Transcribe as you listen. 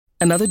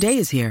Another day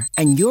is here,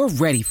 and you're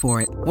ready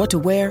for it. What to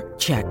wear?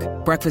 Check.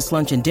 Breakfast,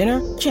 lunch, and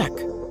dinner? Check.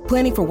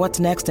 Planning for what's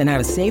next and how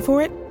to save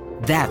for it?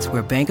 That's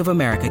where Bank of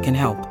America can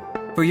help.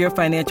 For your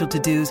financial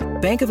to-dos,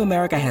 Bank of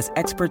America has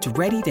experts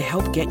ready to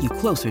help get you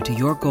closer to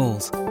your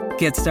goals.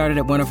 Get started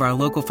at one of our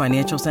local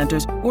financial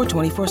centers or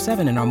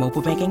 24/7 in our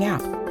mobile banking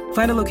app.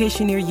 Find a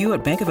location near you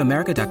at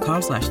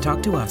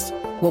bankofamerica.com/talktous.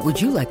 What would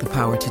you like the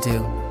power to do?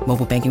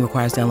 Mobile banking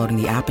requires downloading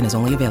the app and is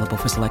only available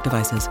for select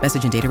devices.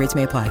 Message and data rates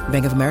may apply.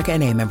 Bank of America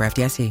N.A., member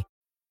FDIC.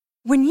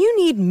 When you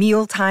need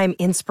mealtime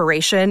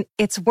inspiration,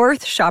 it's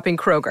worth shopping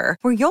Kroger,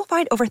 where you'll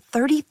find over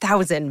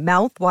 30,000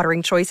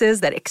 mouth-watering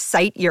choices that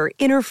excite your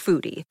inner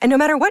foodie. And no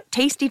matter what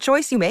tasty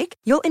choice you make,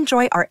 you'll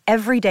enjoy our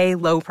everyday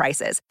low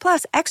prices,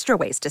 plus extra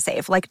ways to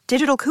save, like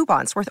digital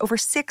coupons worth over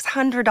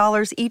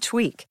 $600 each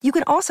week. You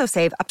can also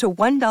save up to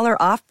 $1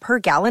 off per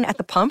gallon at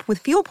the pump with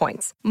fuel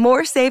points.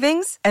 More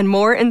savings and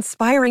more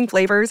inspiring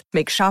flavors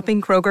make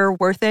shopping Kroger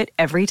worth it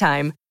every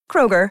time.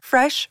 Kroger,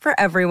 fresh for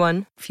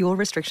everyone. Fuel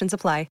restrictions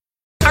apply.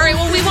 All right,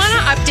 well, we want to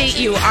update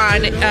you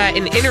on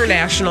an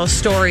international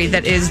story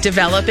that is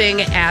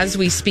developing as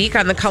we speak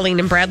on the Colleen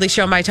and Bradley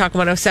Show, My Talk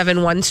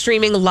 1071,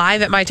 streaming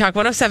live at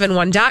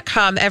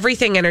mytalk1071.com,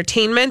 everything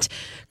entertainment.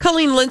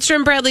 Colleen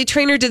Lindstrom, Bradley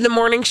Traynor did the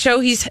morning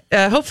show. He's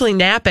hopefully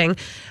napping.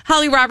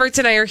 Holly Roberts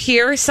and I are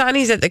here.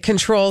 Sonny's at the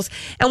controls.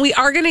 And we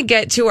are going to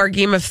get to our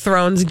Game of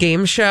Thrones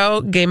game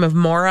show, Game of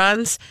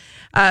Morons.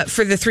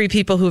 For the three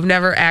people who've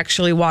never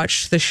actually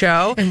watched the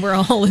show. And we're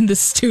all in the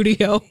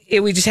studio.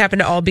 We just happen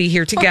to all be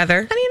here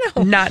together. How do you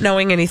know? Not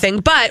knowing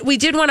anything. But we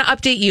did want to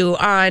update you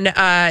on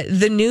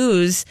the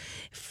news,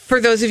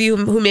 for those of you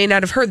who may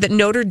not have heard, that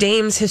Notre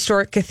Dame's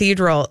historic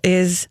cathedral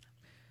is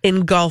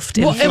engulfed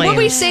in flames. And when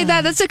we say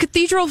that, that's the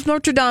Cathedral of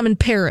Notre Dame in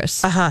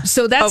Paris. Uh-huh.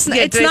 So that's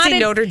it's not in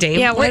Notre Dame.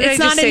 Yeah, it's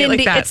not in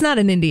India. It's not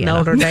in India.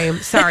 Notre Dame.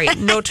 Sorry,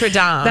 Notre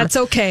Dame. That's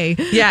okay.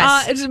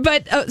 Yes.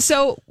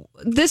 So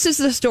this is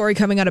the story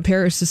coming out of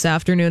Paris this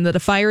afternoon, that a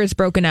fire has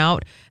broken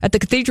out at the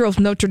Cathedral of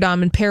Notre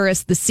Dame in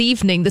Paris this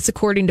evening. This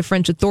according to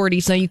French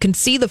authorities. Now you can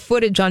see the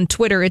footage on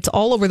Twitter. It's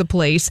all over the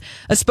place.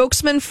 A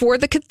spokesman for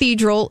the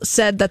cathedral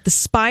said that the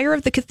spire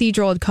of the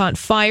cathedral had caught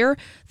fire.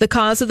 The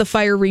cause of the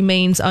fire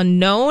remains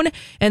unknown,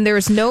 and there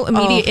is no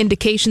immediate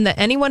indication that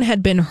anyone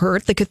had been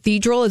hurt. The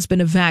cathedral has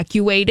been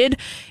evacuated,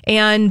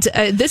 and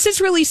this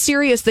is really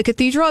serious. The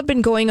cathedral had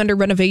been going under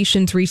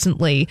renovations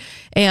recently,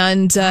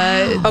 and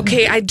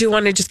okay, I do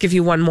want to just give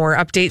you one more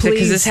update,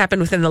 because this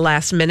happened within the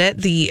last minute.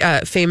 The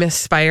famous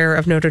spire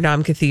of Notre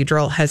Dame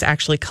Cathedral has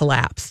actually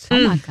collapsed.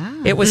 Oh my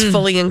God. It was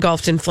fully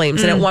engulfed in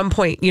flames. And at one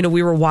point,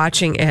 we were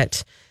watching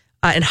it,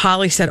 and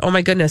Holly said, "Oh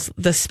my goodness,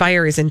 the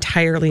spire is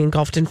entirely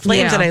engulfed in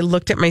flames." Yeah. And I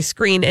looked at my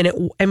screen, and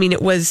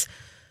it was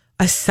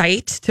a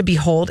sight to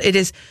behold.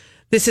 This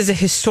is a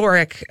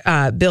historic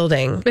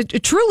building.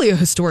 Truly a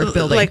historic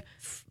building.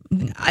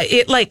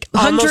 It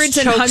hundreds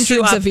and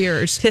hundreds of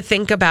years to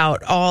think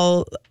about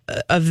all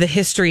of the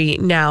history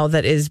now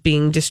that is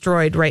being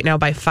destroyed right now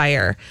by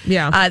fire.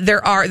 Yeah.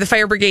 The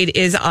fire brigade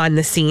is on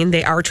the scene.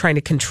 They are trying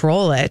to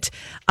control it.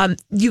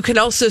 You can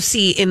also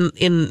see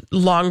in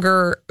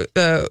longer,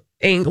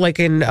 in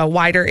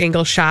wider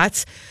angle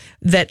shots,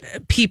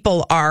 that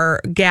people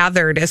are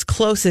gathered as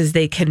close as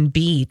they can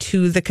be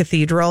to the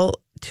cathedral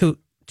to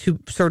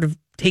sort of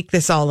take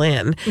this all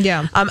in.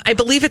 Yeah. I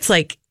believe it's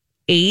like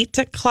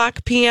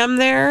 8:00 p.m.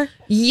 there.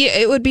 Yeah,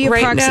 it would be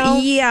right approximately. now?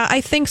 Yeah,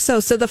 I think so.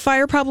 So the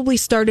fire probably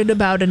started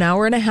about an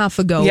hour and a half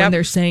ago, Yep. and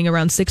they're saying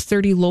around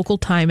 6:30 local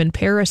time in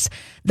Paris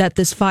that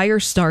this fire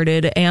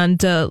started.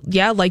 And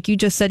like you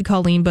just said,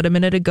 Colleen, but a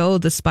minute ago,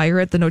 the spire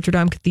at the Notre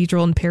Dame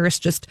Cathedral in Paris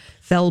just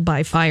fell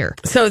by fire.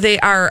 So they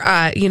are,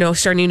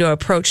 starting to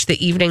approach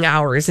the evening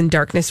hours, and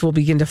darkness will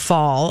begin to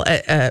fall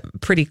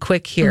pretty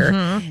quick here.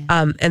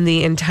 Mm-hmm. And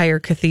the entire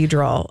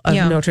cathedral of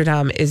Notre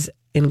Dame is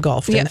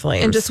engulfed in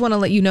flames. And just want to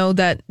let you know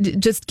that,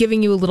 just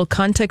giving you a little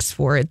context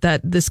for it,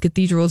 that this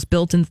cathedral was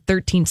built in the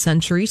 13th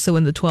century, so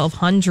in the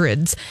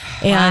 1200s.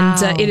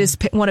 And it is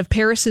one of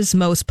Paris's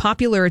most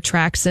popular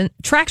attractions,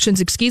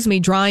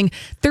 drawing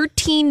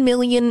 13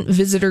 million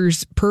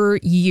visitors per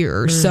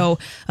year. So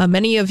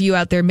many of you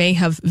out there may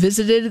have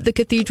visited the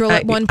cathedral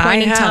at one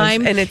point in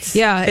time. And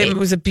it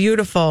was a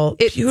beautiful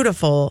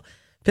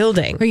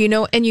building. Or you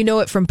know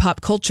it from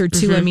pop culture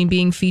too. Mm-hmm. I mean,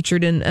 being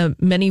featured in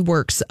many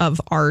works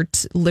of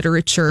art,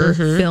 literature,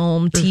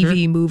 film,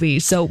 TV,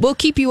 movies. So we'll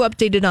keep you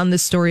updated on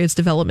this story as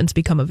developments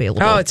become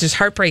available. Oh, it's just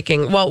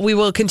heartbreaking. Well, we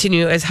will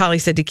continue, as Holly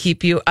said, to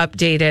keep you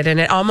updated. And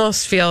it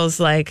almost feels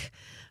like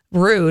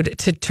rude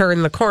to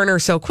turn the corner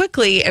so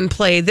quickly and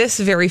play this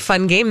very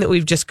fun game that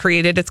we've just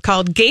created. It's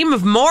called Game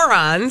of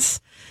Morons.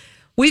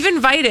 We've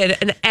invited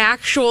an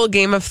actual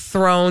Game of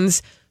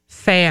Thrones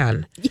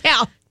fan.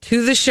 Yeah.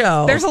 To the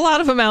show. There's a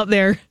lot of them out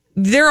there.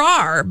 There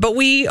are, but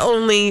we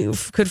only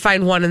could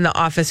find one in the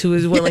office who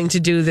is willing to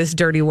do this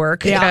dirty work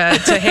to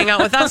hang out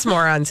with us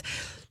morons.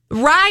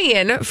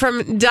 Ryan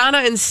from Donna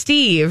and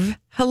Steve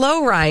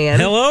Hello, Ryan.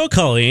 Hello,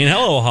 Colleen.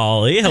 Hello,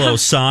 Holly. Hello,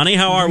 Sonny.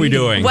 How are we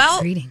doing?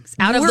 Well, Greetings.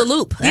 Out of the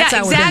loop. That's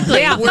how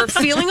exactly. we're doing. We're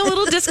feeling a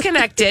little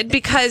disconnected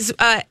because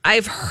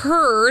I've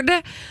heard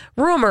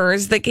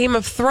rumors that Game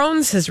of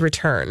Thrones has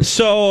returned.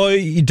 So,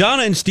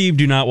 Donna and Steve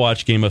do not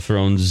watch Game of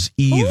Thrones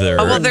either.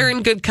 Oh, well, they're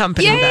in good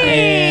company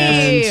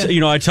then.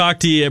 And, I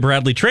talked to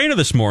Bradley Traynor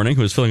this morning,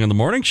 who was filling on the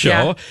morning show,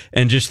 Yeah.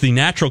 and just the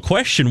natural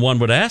question one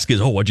would ask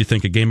is, what'd you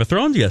think of Game of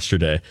Thrones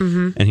yesterday?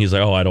 Mm-hmm. And he's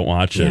like, I don't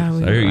watch it. Yeah, we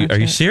don't watch are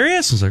you it.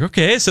 serious? I was like,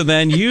 okay. So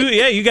then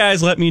you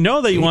guys let me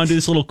know that you want to do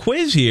this little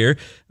quiz here.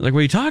 Like, what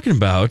are you talking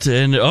about?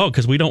 And,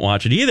 because we don't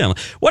watch it either. I'm like,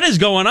 what is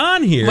going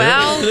on here?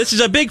 Well- this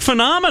is a big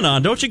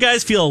phenomenon. Don't you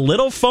guys feel a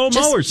little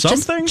FOMO or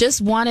something?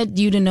 Just wanted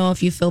you to know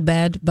if you feel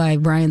bad by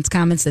Brian's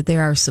comments that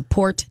there are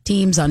support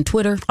teams on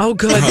Twitter Oh,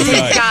 good.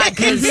 Thank God,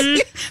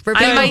 because for I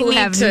people might who need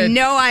have to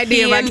no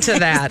idea be about into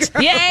that.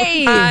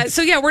 Yay!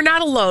 So yeah, we're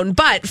not alone.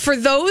 But for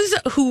those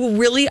who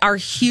really are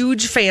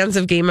huge fans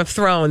of Game of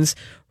Thrones,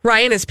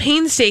 Ryan has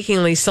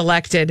painstakingly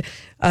selected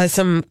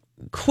some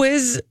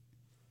quiz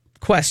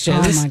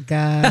questions Oh my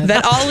God.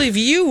 that all of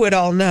you would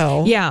all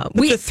know. Yeah,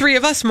 But the three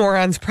of us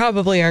morons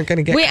probably aren't going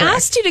to get We correct.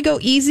 asked you to go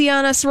easy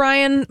on us,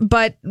 Ryan,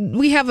 but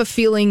we have a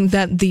feeling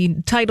that the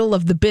title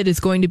of the bid is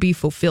going to be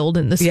fulfilled,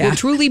 and this Yeah. will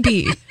truly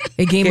be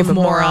a game of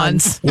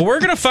morons. Well, we're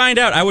going to find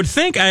out. I would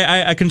think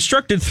I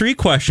constructed 3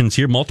 questions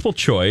here, multiple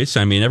choice.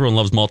 I mean, everyone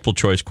loves multiple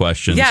choice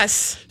questions.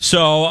 Yes.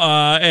 So,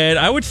 and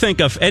I would think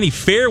if any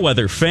fair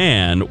weather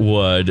fan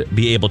would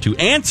be able to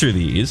answer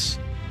these.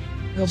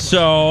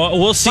 So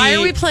we'll see. Why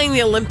are we playing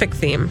the Olympic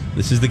theme?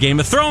 This is the Game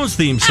of Thrones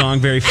theme song,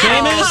 very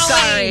famous. Oh,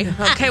 sorry.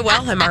 Okay,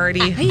 well, I'm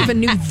already I even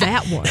knew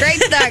that one.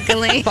 Great start,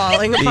 Colleen.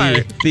 falling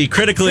apart. The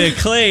critically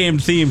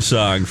acclaimed theme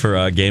song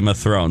for Game of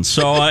Thrones.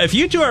 So if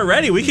you two are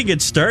ready, we can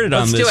get started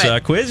on Let's this do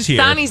it. Quiz here.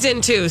 Donnie's in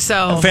too,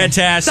 so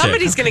Fantastic.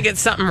 somebody's going to get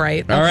something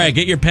right. All right,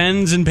 get your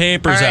pens and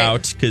papers All right.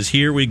 out, because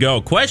here we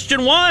go.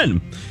 Question 1.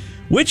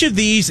 Which of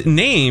these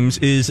names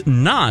is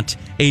not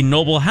a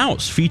noble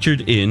house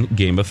featured in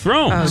Game of Oh,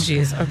 Thrones?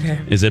 jeez.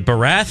 Okay. Is it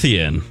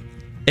Baratheon,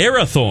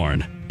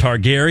 Arathorn,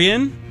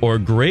 Targaryen, or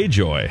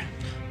Greyjoy?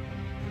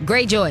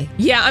 Greyjoy.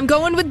 Yeah, I'm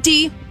going with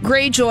D.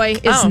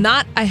 Greyjoy is Oh.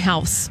 not a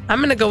house. I'm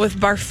going to go with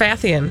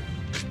Barfathian.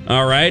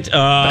 All right.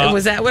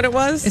 Was that what it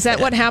was? Is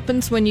that what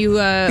happens when you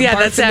Yeah, barf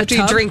that's in the after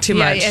you tub? drink too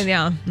much.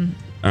 Yeah.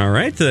 All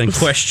right, then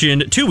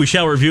question 2. We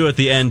shall review at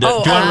the end.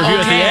 Oh, do you want to review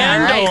at okay, the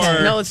end? all right.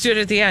 Or? No, let's do it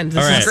at the end. This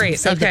All is right. great.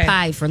 Save Okay. the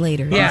pie for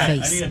later. Yeah. In I the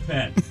need face. a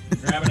pen.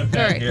 Grabbing a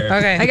pen All right. here.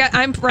 Okay.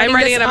 I'm writing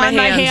writing this it on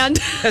my hand,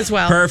 as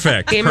well.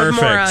 Perfect. Game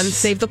Perfect. of morons.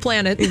 Save the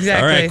planet.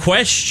 Exactly. All right,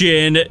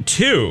 question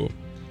 2.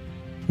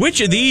 Which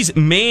of these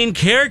main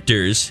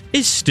characters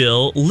is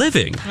still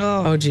living?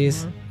 Oh,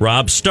 geez.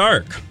 Robb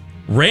Stark,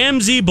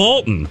 Ramsay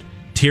Bolton,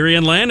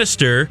 Tyrion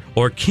Lannister,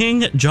 or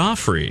King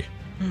Joffrey?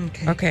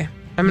 Okay.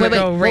 I'm going Wait,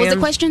 to go what was the Ram-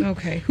 question?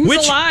 Okay.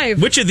 Who's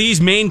alive? Which of these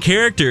main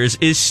characters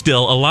is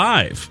still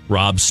alive?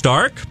 Robb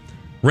Stark,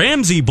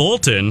 Ramsay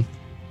Bolton,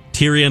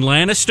 Tyrion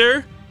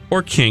Lannister,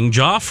 or King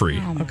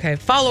Joffrey? Okay.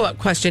 Follow-up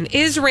question.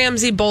 Is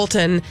Ramsay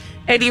Bolton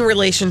any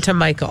relation to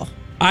Michael?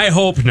 I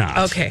hope not.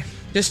 Okay.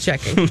 Just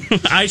checking.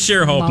 I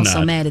sure hope I'm also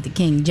not. mad at the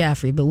King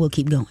Joffrey, but we'll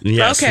keep going.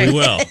 Yes, Okay. we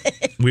will.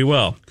 We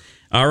will.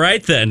 All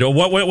right then.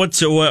 What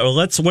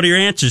are your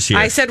answers here?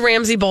 I said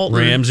Ramsay Bolton.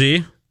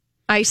 Ramsay,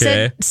 I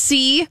said Okay.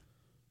 C.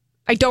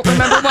 I don't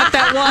remember what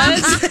that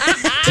was.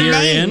 Tyrion.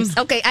 Names.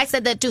 Okay, I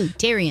said that too.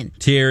 Tyrion.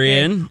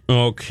 Tyrion.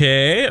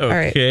 Okay.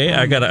 right.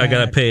 I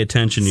gotta pay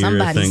attention to your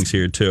Somebody's things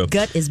here too.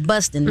 Gut is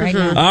busting right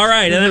Mm-hmm. now. All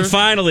right, and then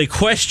finally,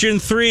 question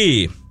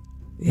 3.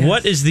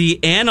 What is the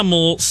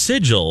animal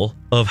sigil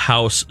of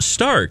House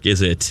Stark?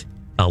 Is it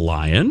a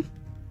lion,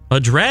 a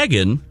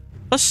dragon,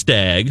 a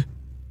stag,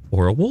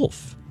 or a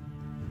wolf?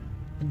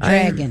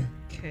 Dragon.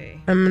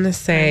 I'm going to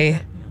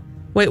say...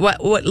 Wait,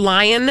 what?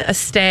 Lion? A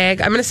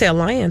stag? I'm going to say a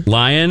lion.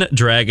 Lion,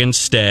 dragon,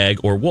 stag,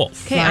 or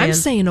wolf? Okay, I'm Lion.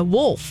 saying a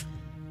wolf.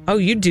 Oh,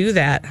 you do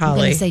that, I'm Holly.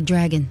 going to say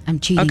dragon. I'm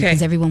cheating Okay.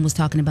 because everyone was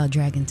talking about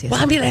dragons Well,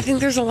 I mean, I think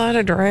there's a lot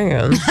of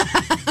dragons.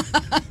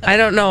 I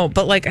don't know,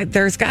 but like,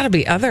 there's got to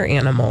be other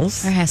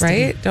animals, There has to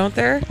right? be. Don't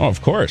there? Oh,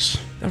 of course.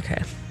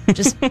 Okay.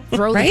 Just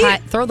throw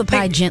Right? the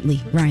pie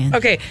gently, Ryan.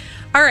 Okay.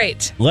 All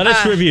right. Let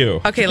us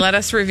review. Okay, let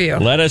us review.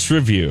 Let us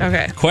review.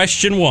 Okay.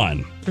 Question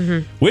 1.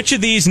 Which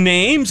of these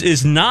names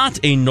is not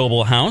a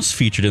noble house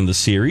featured in the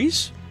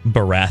series?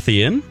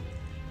 Baratheon,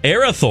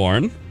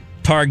 Arathorn,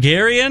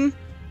 Targaryen,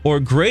 or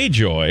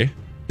Greyjoy?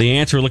 The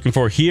answer we're looking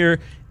for here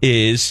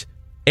is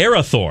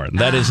Arathorn.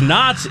 That is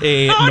not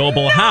a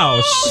noble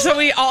house. So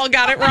we all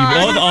got it You wrong.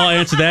 both all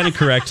answered that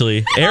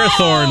incorrectly.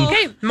 Arathorn,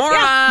 Okay,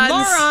 morons.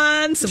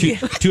 Morons.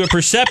 to a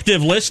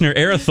perceptive listener,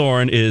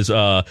 Arathorn is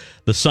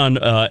the son,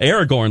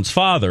 Aragorn's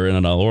father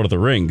in Lord of the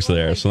Rings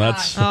there. So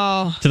that's,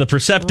 to the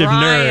perceptive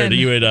Ryan.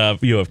 nerd,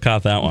 you have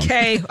caught that one.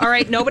 Okay, all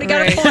right. Nobody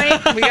got a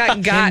point. We got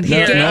No,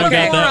 here. no one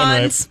Okay. got that one right.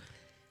 Morons.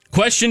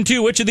 Question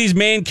 2, which of these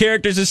main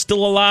characters is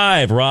still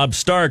alive? Robb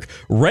Stark,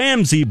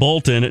 Ramsay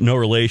Bolton, no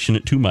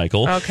relation to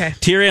Michael. Okay.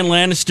 Tyrion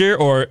Lannister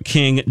or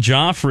King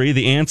Joffrey?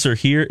 The answer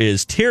here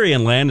is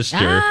Tyrion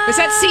Lannister. Is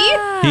that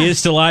C? He is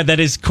still alive. That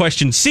is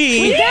question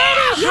C.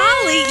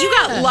 Holly, you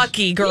got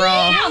lucky, girl.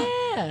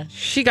 Yeah.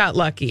 She got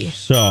lucky.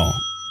 So,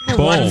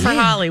 One boom. for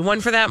Holly,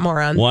 one for that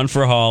moron. One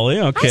for Holly.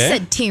 I Okay.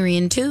 said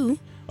Tyrion too.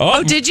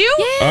 Oh, did you?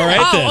 Yeah. All right,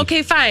 Oh, then.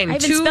 okay, fine. I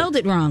even spelled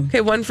it wrong.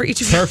 Okay, one for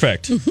each of you.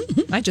 Perfect.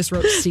 I just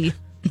wrote C.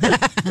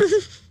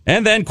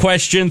 And then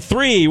question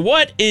 3.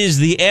 What is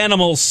the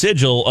animal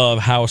sigil of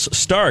House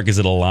Stark? Is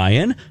it a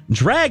lion,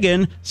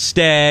 dragon,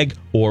 stag,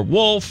 or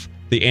wolf?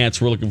 The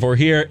answer we're looking for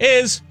here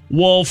is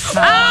wolf.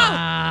 What?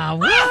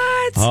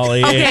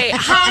 Holly. Okay,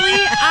 Holly,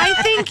 I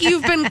think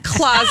you've been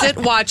closet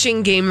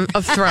watching Game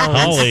of Thrones.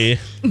 Holly,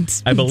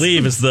 I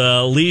believe, is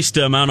the least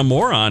amount of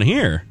moron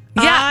here.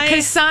 Yeah,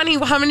 because Sonny,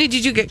 how many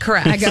did you get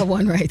correct? I got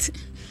one right.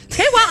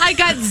 Okay, well, I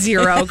got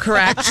 0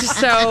 correct.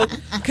 So,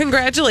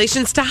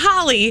 congratulations to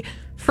Holly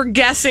for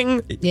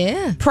guessing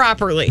Yeah.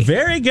 properly.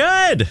 Very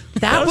good.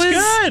 That was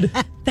good.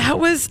 That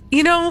was,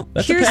 you know,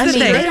 here's I the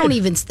mean, thing. they don't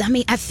even. I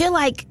mean, I feel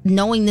like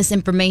knowing this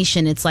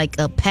information, it's like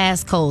a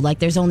passcode. Like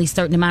there's only a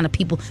certain amount of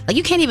people. Like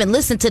you can't even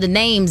listen to the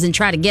names and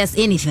try to guess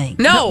anything.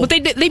 No, But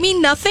they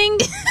mean nothing.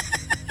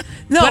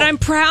 no. But I'm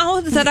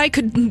proud that I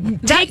could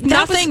take that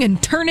nothing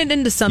and turn it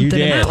into something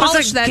did. and That was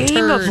polish a that game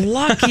turd. of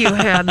luck you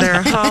had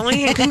there,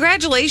 Holly. And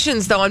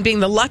congratulations, though, on being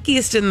the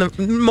luckiest in the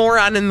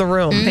moron in the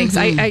room. Thanks.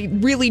 I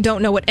really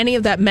don't know what any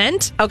of that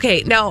meant.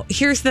 Okay, now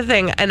here's the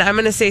thing, and I'm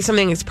going to say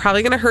something that's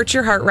probably going to hurt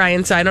your heart,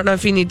 Ryan. So I don't know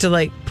if you need to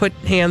like put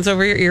hands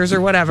over your ears or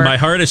whatever. My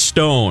heart is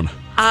stone.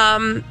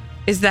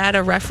 Is that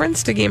a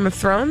reference to Game of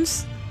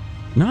Thrones?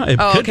 No,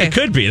 it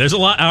could be. There's a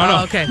lot. I don't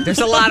know. Okay, there's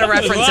a lot of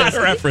There's a lot references.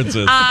 of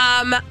references.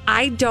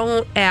 I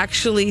don't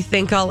actually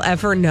think I'll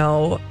ever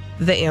know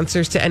the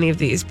answers to any of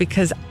these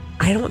because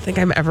I don't think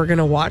I'm ever going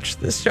to watch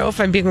this show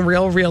if I'm being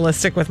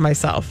realistic with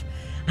myself.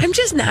 I'm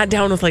just not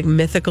down with like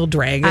mythical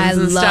dragons I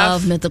and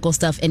love stuff. mythical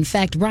stuff. In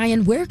fact,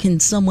 Ryan, where can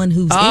someone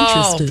who's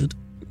interested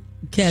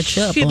catch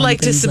up? She'd on like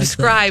to things like that?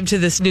 subscribe to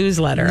this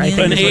newsletter. I think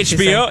And is what she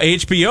said.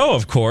 HBO,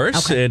 of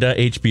course, and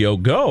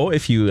HBO Go.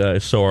 If you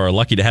so are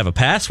lucky to have a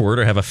password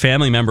or have a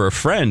family member or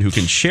friend who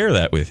can share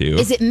that with you.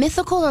 Is it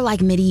mythical or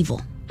like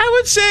medieval? I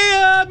would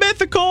say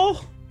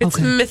mythical. It's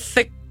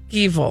mythic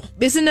evil.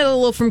 Isn't it a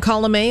little from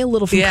column A, a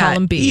little from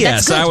column B?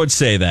 Yes, good. I would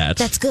say that.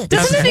 That's good.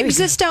 Doesn't That's it very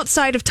exist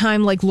outside of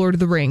time like Lord of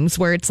the Rings,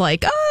 where it's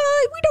like,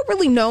 we don't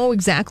really know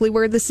exactly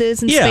where this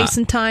is in space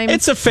and time?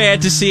 It's a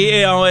fantasy.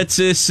 You know, it's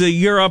a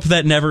Europe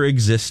that never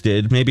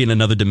existed. Maybe in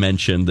another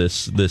dimension,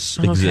 this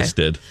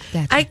existed.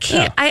 good. I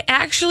can't. I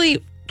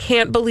actually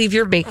can't believe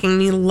you're making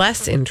me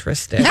less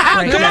interested. Come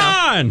right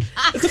now. on,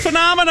 it's a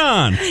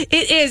phenomenon.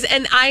 It is,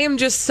 and I am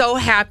just so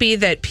happy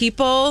that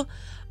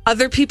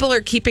other people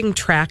are keeping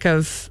track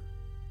of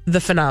the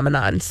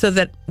phenomenon so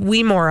that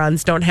we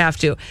morons don't have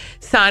to.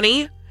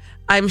 Sonny,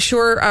 I'm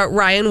sure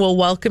Ryan will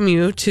welcome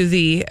you to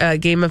the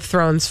Game of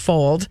Thrones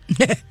fold.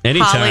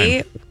 Anytime.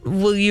 Holly,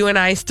 will you and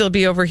I still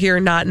be over here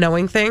not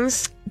knowing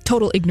things?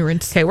 total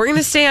ignorance. Okay, we're going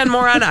to stay on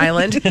Moron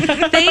Island.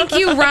 Thank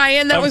you,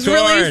 Ryan. That Of was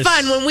really course.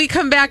 fun. When we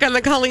come back on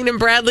the Colleen and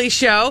Bradley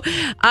show,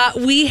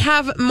 we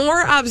have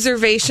more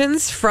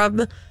observations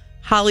from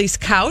Holly's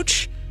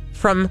couch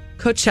from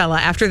Coachella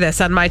after this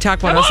on My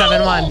Talk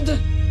 1071.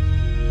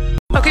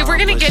 Okay, we're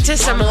going to get to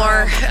some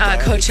more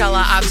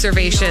Coachella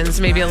observations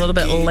maybe a little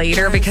bit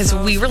later because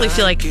we really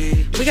feel like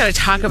we got to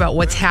talk about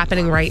what's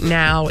happening right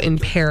now in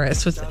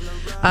Paris with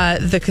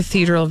the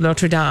Cathedral of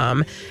Notre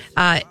Dame.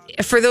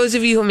 For those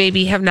of you who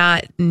maybe have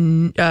not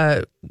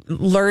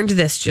learned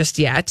this just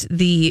yet,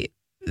 the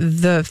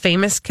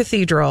famous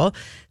cathedral,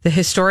 the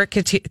historic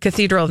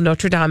Cathedral of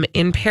Notre Dame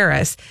in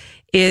Paris,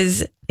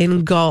 is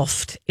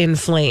engulfed in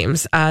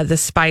flames. The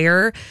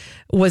spire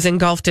was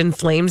engulfed in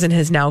flames and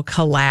has now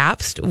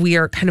collapsed. We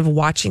are kind of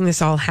watching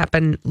this all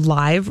happen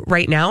live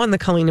right now on the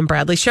Colleen and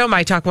Bradley show,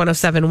 My Talk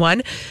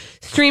 1071,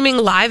 streaming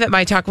live at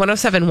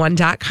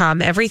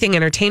mytalk1071.com. Everything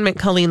Entertainment.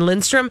 Colleen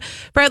Lindstrom,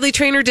 Bradley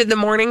Traynor did the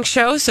morning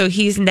show, so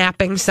he's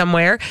napping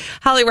somewhere.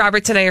 Holly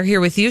Roberts and I are here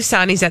with you.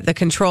 Sonny's at the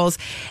controls.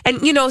 And,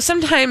 you know,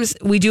 sometimes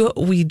we do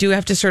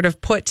have to sort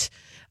of put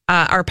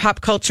our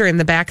pop culture in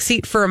the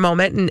backseat for a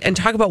moment and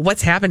talk about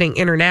what's happening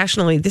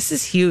internationally. This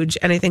is huge.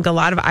 And I think a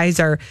lot of eyes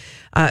are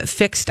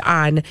fixed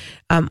on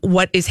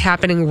what is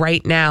happening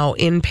right now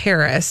in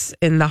Paris,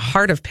 in the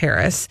heart of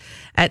Paris,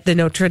 at the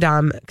Notre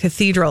Dame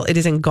Cathedral. It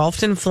is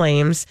engulfed in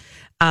flames.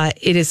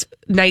 It is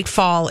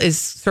nightfall is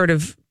sort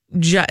of,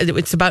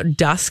 it's about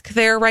dusk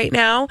there right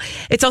now.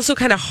 It's also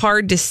kind of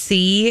hard to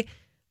see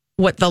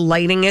what the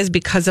lighting is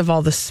because of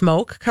all the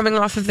smoke coming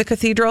off of the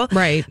cathedral.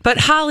 Right. But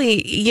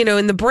Holly, you know,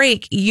 in the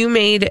break, you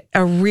made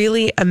a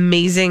really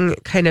amazing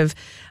kind of,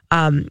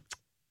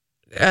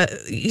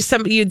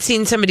 you'd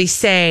seen somebody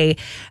say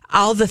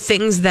all the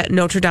things that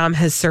Notre Dame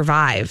has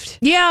survived.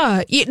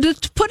 Yeah,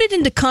 to put it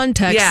into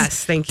context.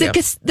 Yes, thank you.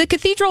 The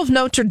Cathedral of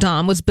Notre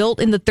Dame was built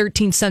in the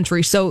 13th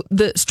century, so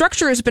the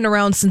structure has been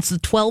around since the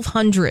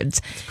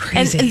 1200s.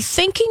 crazy. And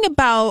thinking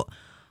about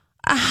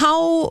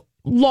how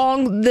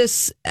long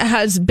this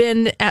has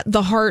been at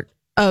the heart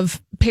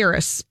of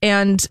Paris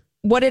and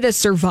what it has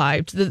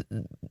survived. The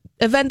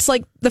events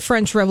like the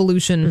French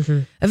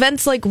Revolution,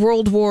 events like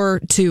World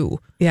War II.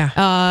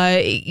 Yeah.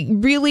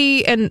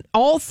 Really, and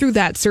all through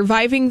that,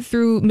 surviving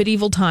through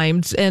medieval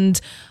times and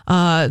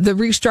the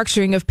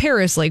restructuring of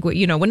Paris, like,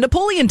 when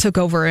Napoleon took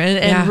over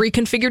and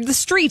reconfigured the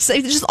streets.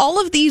 Just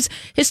all of these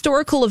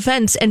historical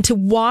events, and to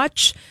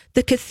watch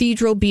the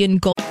cathedral be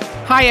engulfed.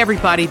 Hi,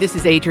 everybody. This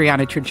is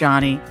Adriana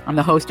Trajani. I'm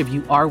the host of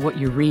You Are What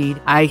You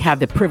Read. I have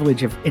the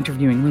privilege of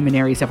interviewing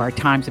luminaries of our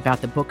times about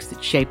the books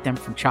that shaped them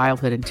from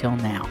childhood until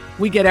now.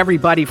 We get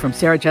everybody from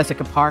Sarah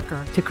Jessica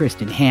Parker to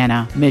Kristen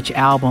Hanna, Mitch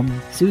Albom,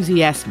 Susie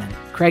Essman,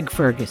 Craig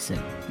Ferguson,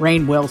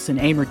 Rainn Wilson,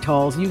 Amor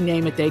Tolls, you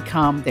name it, they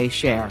come, they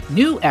share.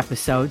 New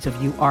episodes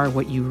of You Are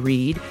What You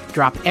Read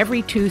drop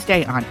every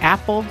Tuesday on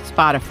Apple,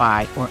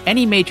 Spotify, or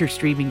any major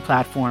streaming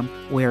platform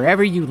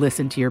wherever you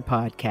listen to your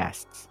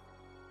podcasts.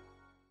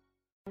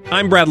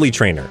 I'm Bradley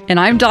Trainer. And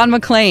I'm Don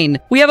McClain.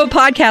 We have a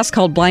podcast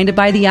called Blinded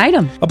by the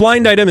Item. A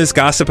blind item is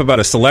gossip about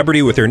a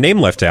celebrity with their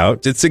name left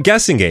out. It's a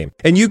guessing game,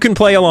 and you can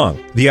play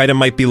along. The item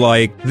might be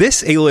like,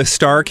 this A-list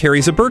star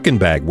carries a Birkin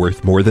bag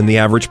worth more than the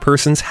average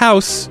person's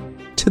house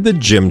to the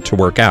gym to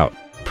work out.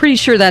 Pretty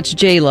sure that's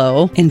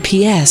J-Lo. And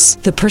P.S.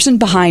 the person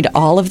behind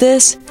all of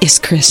this is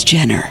Kris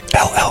Jenner,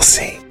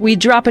 LLC. We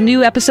drop a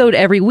new episode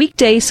every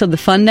weekday so the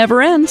fun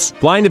never ends.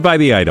 Blinded by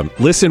the Item.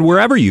 Listen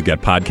wherever you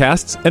get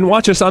podcasts and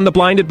watch us on the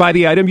Blinded by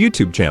the Item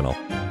YouTube channel.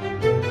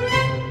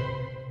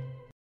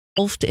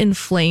 Engulfed in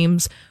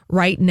flames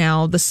right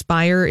now. The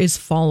spire is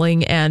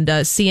falling, and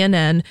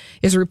CNN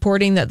is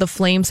reporting that the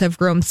flames have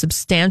grown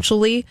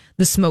substantially.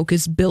 The smoke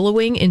is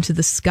billowing into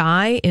the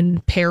sky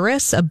in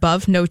Paris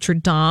above Notre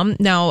Dame.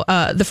 Now,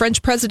 the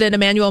French president,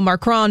 Emmanuel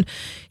Macron,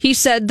 he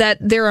said that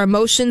there are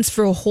emotions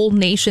for a whole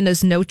nation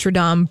as Notre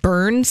Dame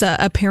burns.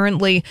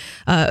 Apparently,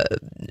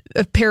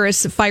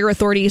 Paris fire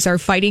authorities are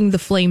fighting the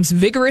flames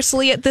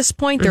vigorously at this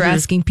point. They're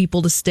asking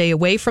people to stay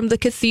away from the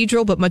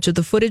cathedral, but much of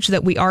the footage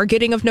that we are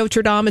getting of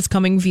Notre Dame is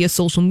coming via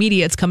social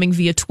media. It's coming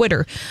via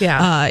Twitter.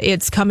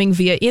 It's coming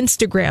via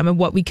Instagram, and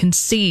what we can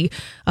see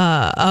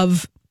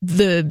of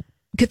the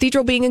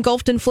cathedral being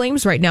engulfed in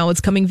flames right now, it's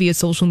coming via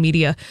social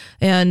media.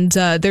 And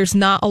there's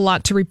not a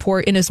lot to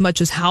report in as much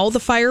as how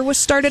the fire was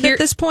started at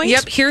this point.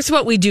 Yep. Here's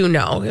what we do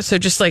know. So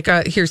just like,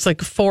 here's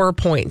like 4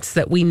 points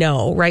that we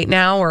know right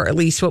now, or at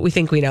least what we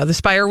think we know. The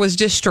spire was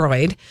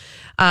destroyed.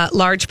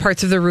 Large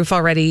parts of the roof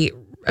already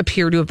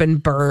appear to have been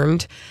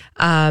burned.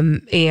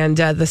 And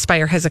the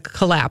spire has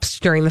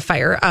collapsed during the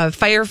fire.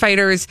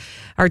 Firefighters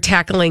are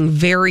tackling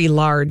very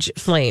large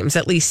flames.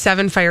 At least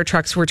 7 fire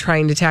trucks were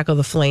trying to tackle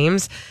the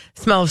flames.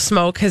 Smell of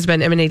smoke has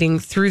been emanating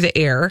through the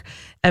air.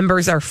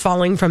 Embers are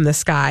falling from the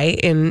sky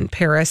in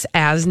Paris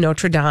as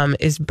Notre Dame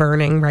is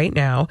burning right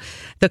now.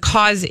 The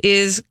cause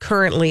is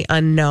currently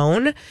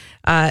unknown.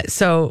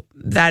 So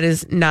that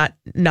is not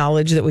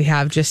knowledge that we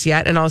have just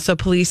yet. And also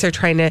police are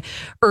trying to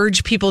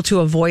urge people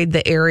to avoid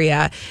the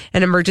area,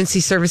 and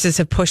emergency services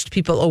have pushed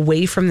people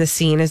away from the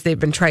scene as they've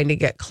been trying to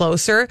get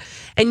closer.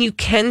 And you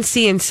can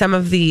see in some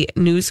of the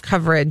news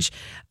coverage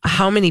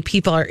how many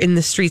people are in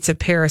the streets of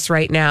Paris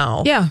right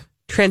now. Yeah.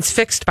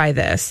 Transfixed by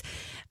this.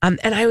 And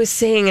I was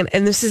saying,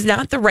 and this is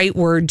not the right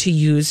word to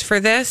use for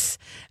this,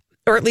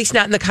 or at least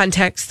not in the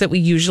context that we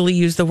usually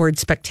use the word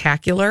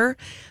spectacular,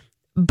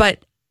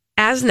 but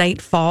as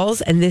night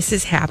falls and this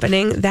is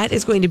happening, that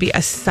is going to be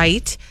a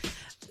sight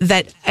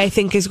that I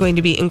think is going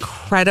to be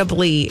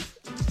incredibly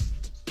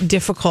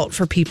difficult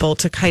for people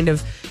to kind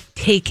of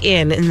take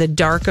in the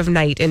dark of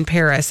night in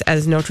Paris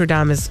as Notre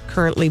Dame is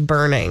currently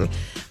burning.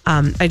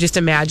 I just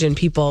imagine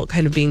people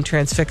kind of being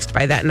transfixed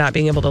by that and not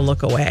being able to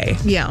look away.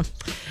 Yeah.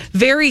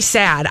 Very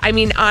sad. I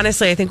mean,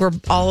 honestly, I think we're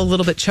all a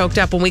little bit choked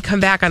up. When we come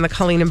back on the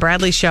Colleen and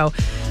Bradley Show,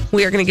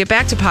 we are going to get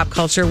back to pop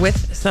culture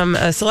with some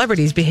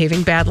celebrities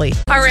behaving badly.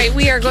 All right,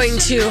 we are going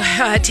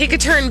to take a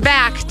turn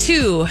back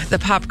to the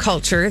pop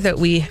culture that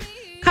we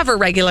cover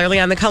regularly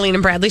on the Colleen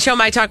and Bradley Show.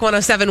 My Talk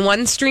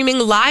 1071, streaming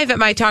live at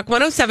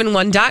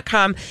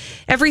mytalk1071.com.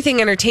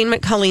 Everything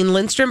Entertainment. Colleen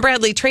Lindstrom.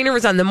 Bradley Trainer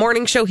was on the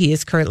morning show. He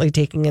is currently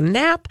taking a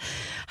nap.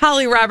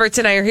 Holly Roberts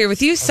and I are here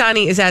with you.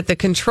 Sonny is at the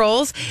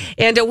controls.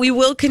 And we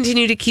will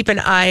continue to keep an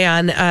eye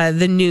on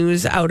the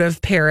news out of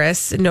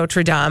Paris,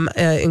 Notre Dame,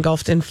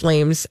 engulfed in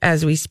flames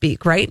as we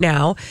speak right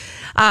now.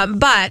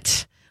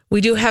 But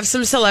we do have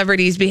some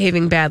celebrities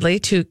behaving badly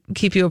to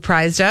keep you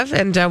apprised of.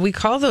 And we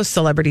call those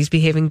celebrities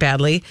behaving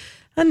badly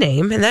a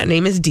name, and that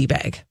name is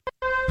D-Bag.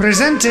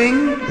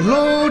 Presenting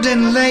Lord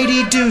and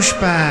Lady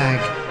Douchebag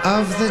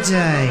of the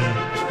Day.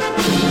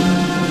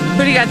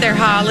 What do you got there,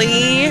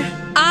 Holly?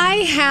 I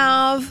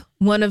have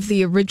one of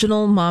the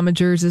original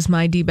momagers as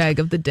my D-Bag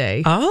of the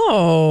day.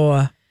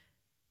 Oh.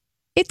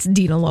 It's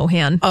Dina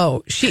Lohan.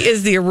 Oh, she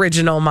is the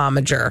original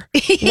momager.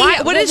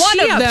 Why? What is she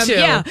up to?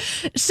 Yeah.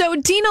 So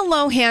Dina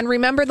Lohan,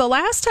 remember the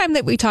last time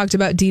that we talked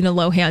about Dina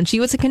Lohan, she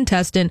was a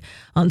contestant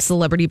on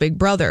Celebrity Big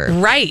Brother.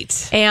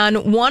 Right.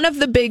 And one of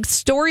the big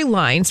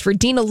storylines for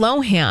Dina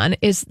Lohan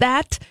is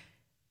that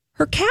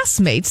her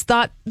castmates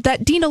thought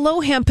that Dina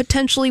Lohan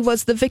potentially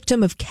was the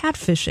victim of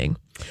catfishing.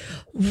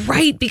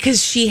 Right,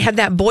 because she had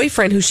that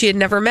boyfriend who she had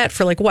never met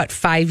for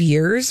 5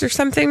 years or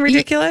something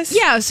ridiculous?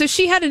 Yeah, so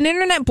she had an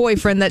internet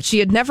boyfriend that she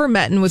had never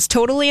met and was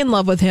totally in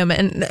love with him.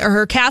 And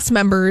her cast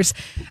members,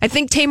 I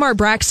think Tamar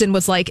Braxton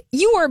was like,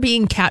 you are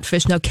being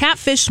catfished. Now,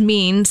 catfish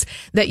means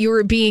that you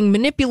are being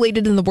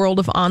manipulated in the world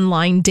of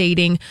online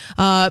dating,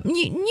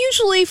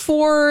 usually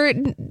for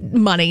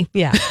money.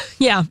 Yeah.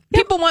 Yeah,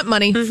 people want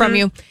money from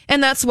you,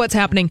 and that's what's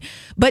happening.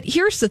 But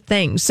here's the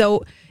thing.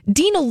 So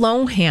Dina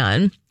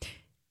Lohan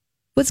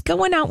was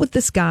going out with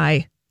this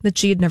guy that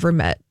she had never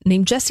met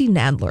named Jesse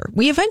Nadler.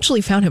 We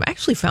eventually found him. I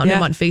actually found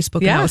him on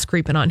Facebook, and I was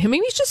creeping on him. I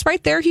mean, he's just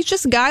right there. He's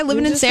just a guy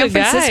living in San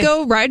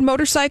Francisco, riding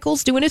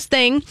motorcycles, doing his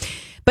thing.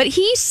 But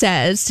he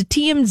says to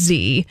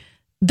TMZ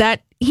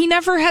that he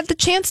never had the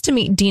chance to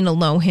meet Dina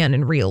Lohan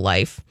in real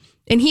life.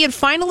 And he had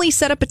finally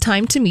set up a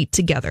time to meet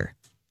together.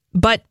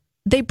 But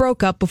they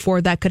broke up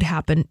before that could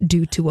happen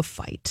due to a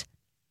fight.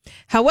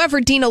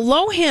 However, Dina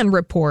Lohan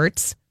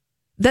reports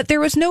that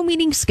there was no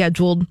meeting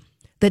scheduled,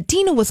 that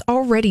Dina was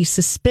already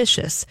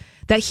suspicious,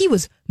 that he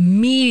was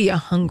media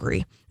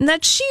hungry, and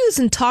that she was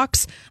in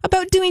talks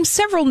about doing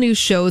several new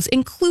shows,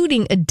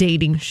 including a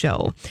dating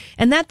show.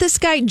 And that this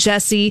guy,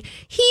 Jesse,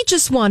 he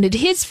just wanted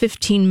his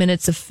 15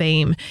 minutes of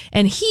fame,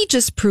 and he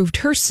just proved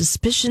her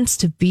suspicions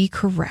to be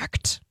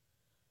correct.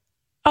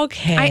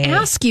 Okay. I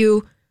ask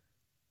you,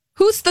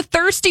 who's the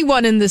thirsty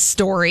one in this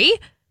story?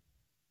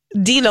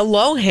 Dina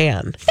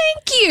Lohan.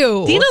 Thank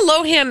you. Dina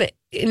Lohan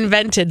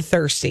invented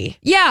thirsty.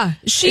 Yeah,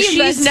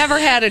 she's never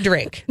had a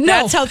drink. No.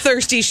 That's how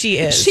thirsty she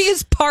is. She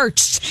is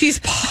parched. She's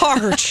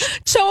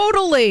parched.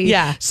 Totally.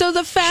 Yeah. So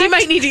the fact she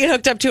might need to get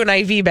hooked up to an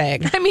IV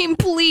bag. I mean,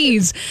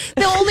 please.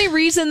 The only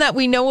reason that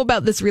we know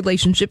about this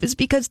relationship is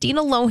because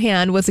Dina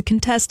Lohan was a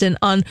contestant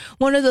on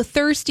one of the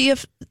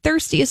thirstiest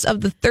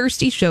of the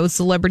thirsty shows,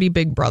 Celebrity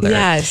Big Brother.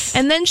 Yes.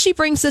 And then she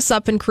brings this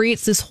up and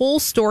creates this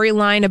whole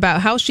storyline about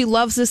how she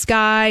loves this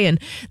guy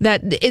and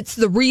that it's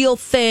the real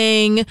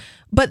thing.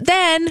 But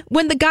then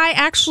when the guy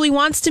actually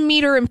wants to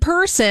meet her in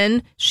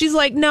person, she's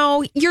like,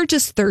 no, you're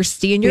just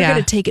thirsty and you're going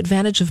to take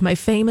advantage of my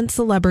fame and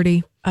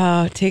celebrity.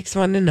 It takes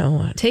one to know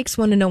one. Takes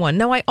one to know one.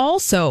 Now, I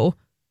also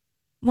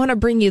want to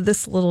bring you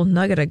this little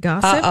nugget of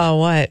gossip.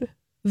 What?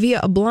 Via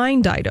a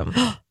blind item.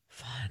 Fun.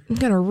 I'm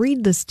going to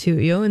read this to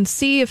you and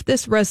see if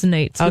this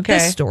resonates with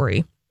this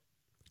story.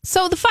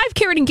 So the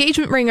 5-carat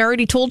engagement ring I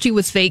already told you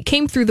was fake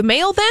came through the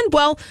mail then?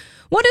 Well,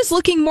 what is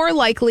looking more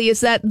likely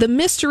is that the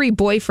mystery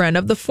boyfriend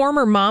of the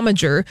former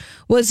momager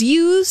was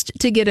used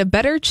to get a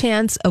better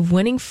chance of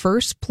winning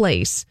first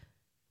place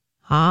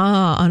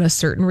on a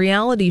certain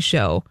reality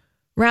show,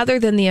 rather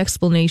than the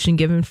explanation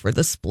given for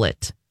the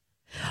split.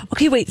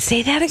 Okay, wait,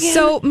 say that again.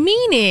 So,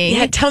 meaning...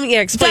 Yeah, tell me,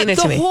 explain it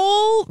to me. The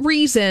whole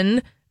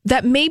reason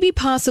that maybe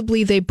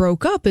possibly they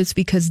broke up is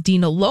because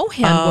Dina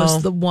Lohan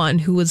was the one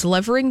who was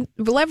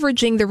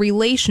leveraging the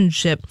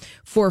relationship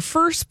for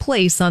first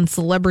place on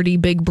Celebrity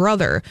Big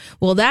Brother.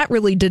 Well, that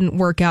really didn't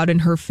work out in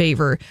her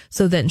favor,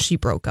 so then she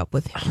broke up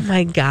with him. Oh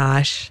my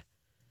gosh.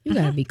 You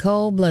gotta be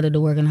cold-blooded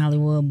to work in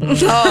Hollywood, boy.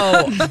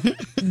 Oh,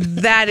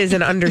 that is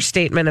an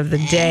understatement of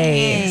the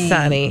day,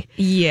 Sonny.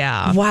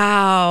 Yeah.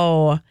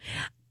 Wow.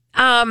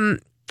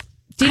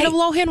 Dina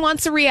Lohan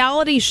wants a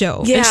reality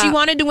show. Yeah. And she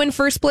wanted to win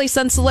first place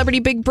on Celebrity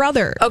Big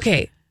Brother.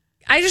 Okay.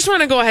 I just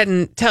want to go ahead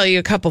and tell you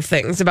a couple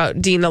things about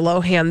Dina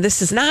Lohan.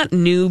 This is not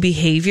new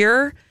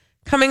behavior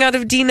coming out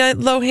of Dina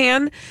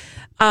Lohan.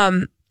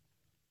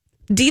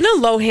 Dina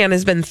Lohan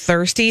has been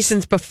thirsty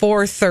since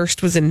before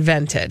thirst was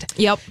invented.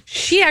 Yep.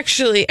 She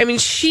actually, I mean,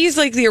 she's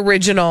like the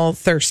original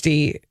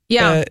thirsty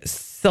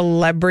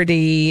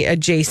celebrity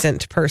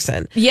adjacent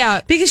person.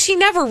 Yeah. Because she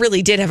never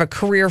really did have a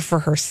career for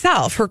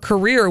herself. Her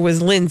career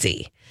was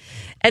Lindsay.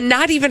 And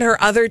not even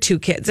her other two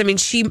kids. I mean,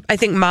 I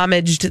think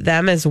momaged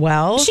them as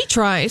well. She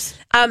tries.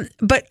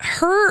 But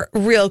her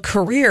real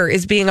career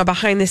is being a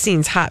behind the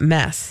scenes hot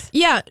mess.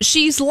 Yeah.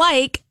 She's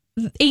like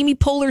Amy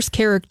Poehler's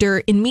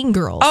character in Mean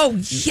Girls. Oh,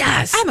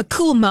 yes. I'm a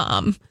cool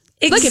mom.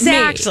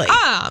 Exactly. Look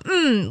at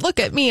me. Look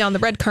at me on the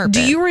red carpet.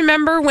 Do you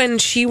remember when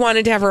she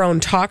wanted to have her own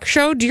talk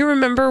show? Do you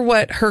remember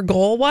what her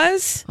goal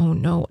was? Oh,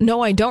 no.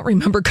 No, I don't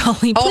remember,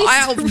 Colleen.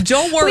 Please,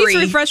 don't worry.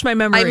 Please refresh my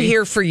memory. I'm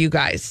here for you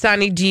guys.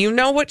 Sonny, do you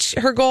know what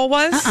her goal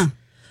was?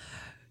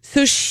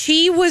 So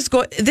she was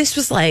going, this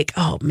was like,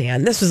 oh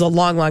man, this was a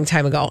long, long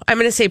time ago. I'm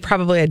going to say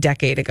probably a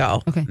decade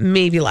ago. Okay.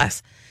 Maybe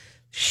less.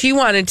 She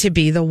wanted to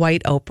be the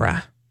white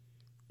Oprah.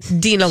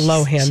 Dina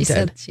Lohan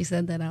did. She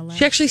said that out loud.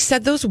 She actually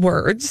said those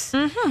words.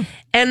 Mm-hmm.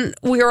 And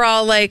we were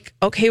all like,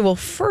 okay, well,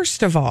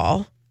 first of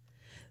all,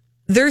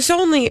 there's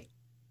only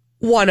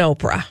one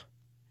Oprah.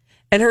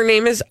 And her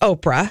name is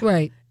Oprah.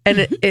 Right.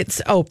 And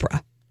it's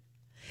Oprah.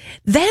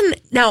 Then,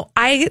 now,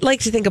 I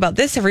like to think about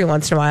this every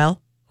once in a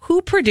while.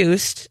 Who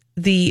produced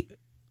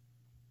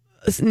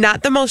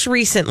not the most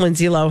recent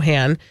Lindsay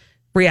Lohan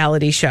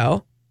reality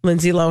show,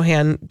 Lindsay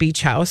Lohan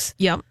Beach House?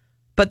 Yep.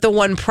 But the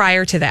one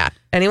prior to that.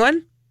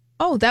 Anyone?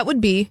 Oh, that would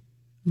be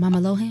Mama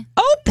Lohan?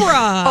 Oprah.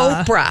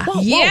 Oprah.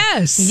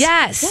 Yes.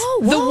 Yes. It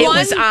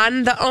was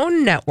on the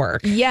OWN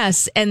network.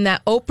 Yes, and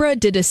that Oprah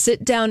did a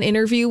sit-down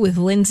interview with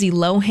Lindsay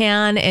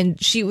Lohan,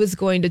 and she was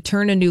going to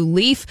turn a new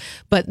leaf,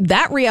 but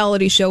that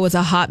reality show was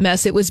a hot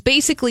mess. It was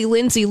basically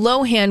Lindsay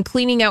Lohan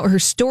cleaning out her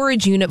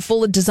storage unit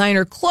full of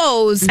designer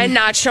clothes. And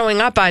not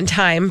showing up on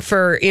time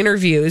for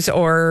interviews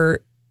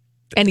or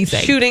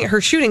anything.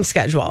 Her shooting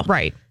schedule.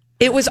 Right.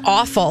 It was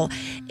awful.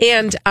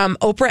 And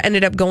Oprah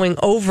ended up going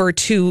over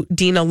to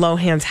Dina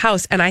Lohan's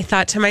house. And I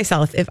thought to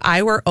myself, if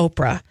I were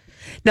Oprah,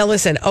 now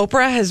listen,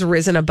 Oprah has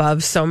risen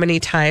above so many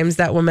times.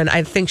 That woman,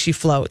 I think she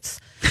floats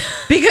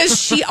because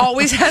she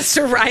always has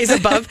to rise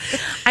above.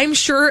 I'm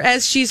sure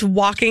as she's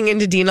walking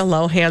into Dina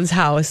Lohan's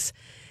house,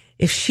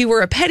 if she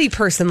were a petty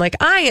person like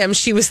I am,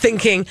 she was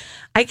thinking,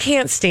 I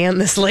can't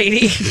stand this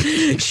lady.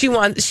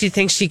 She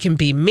thinks she can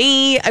be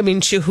me. I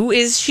mean, who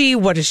is she?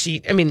 What is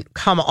she? I mean,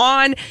 come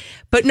on.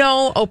 But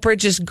no, Oprah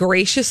just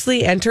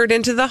graciously entered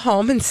into the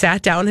home and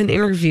sat down and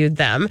interviewed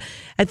them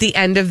at the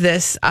end of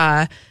this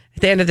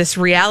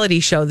reality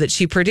show that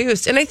she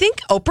produced. And I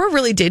think Oprah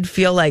really did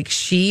feel like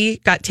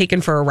she got taken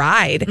for a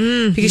ride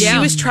because she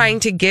was trying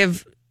to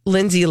give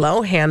Lindsay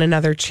Lohan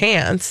another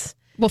chance.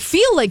 Well,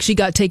 feel like she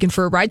got taken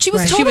for a ride. She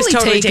was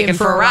totally taken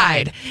for a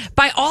ride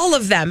by all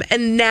of them.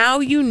 And now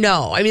you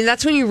know. I mean,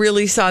 that's when you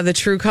really saw the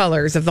true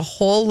colors of the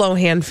whole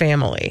Lohan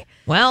family.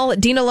 Well,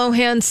 Dina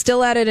Lohan's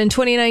still at it in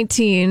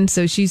 2019,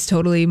 so she's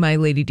totally my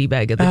lady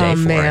D-bag of the day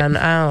for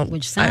it.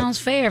 Which sounds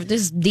fair if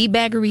this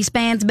D-baggery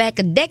spans back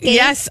a decade.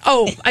 Yes.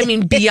 Oh, I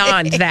mean,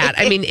 beyond that.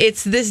 I mean,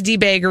 this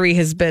D-baggery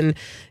has been,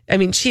 I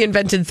mean, she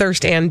invented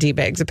thirst and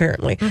D-bags,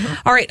 apparently.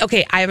 All right.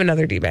 Okay. I have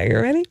another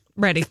D-bagger. Ready?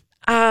 Ready.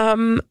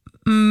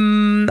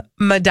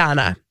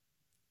 Madonna,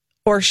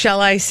 or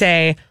shall I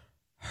say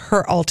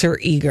her alter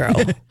ego?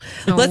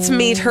 Let's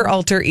meet her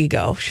alter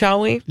ego,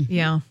 shall we?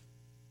 Yeah.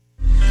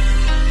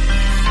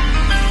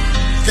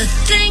 The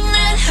thing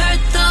that hurt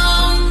the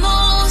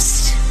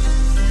most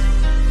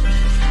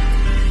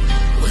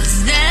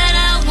was that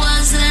I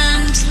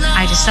wasn't lost.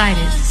 I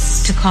decided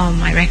to call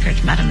my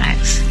record Madame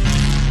X.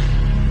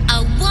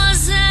 I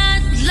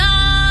wasn't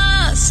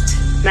lost.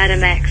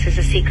 Madame X is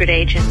a secret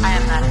agent. I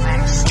am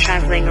Madame X.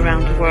 Traveling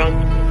around the world,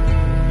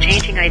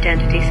 changing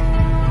identities,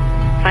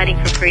 fighting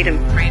for freedom.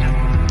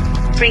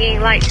 Bringing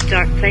light to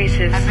dark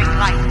places. I bring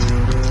light to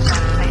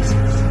dark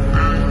places.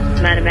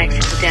 Madame X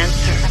is a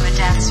dancer. I'm a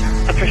dancer.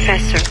 A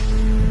professor.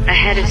 A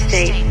head of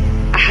state.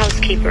 A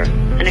housekeeper.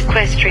 An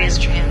equestrian.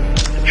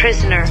 A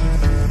prisoner.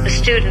 A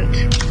student.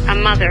 A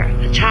mother.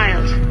 A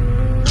child.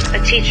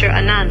 A teacher.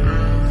 A nun.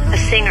 A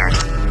singer.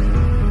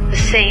 A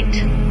saint.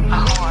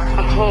 A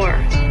whore.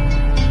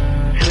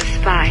 And a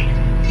spy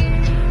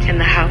in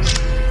the house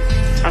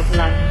of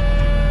love.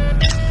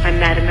 I'm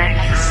Madame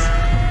X.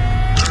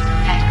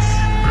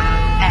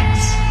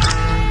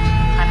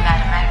 I'm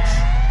Madame X.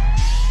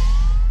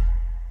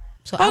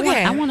 So I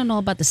want to know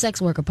about the sex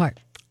worker part.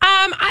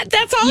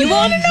 That's all you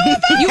want to know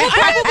about. You will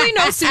probably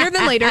know sooner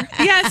than later.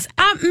 Yes.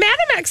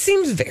 Madame X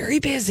seems very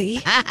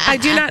busy. I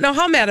do not know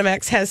how Madame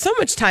X has so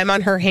much time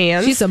on her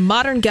hands. She's a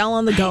modern gal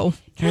on the go.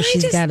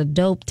 She's got a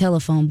dope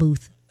telephone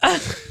booth.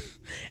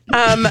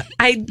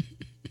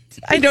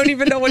 I don't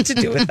even know what to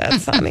do with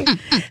that, Sonny.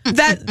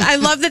 I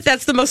love that.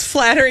 That's the most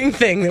flattering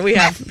thing that we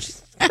have.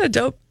 She's got a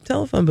dope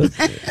telephone booth.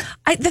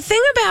 The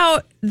thing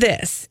about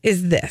this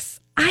is this.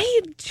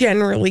 I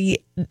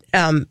generally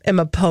am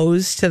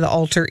opposed to the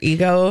alter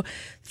ego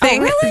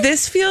thing. Oh, really?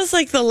 This feels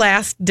like the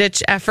last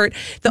ditch effort.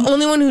 The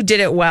only one who did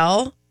it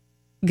well,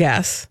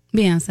 guess.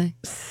 Beyonce.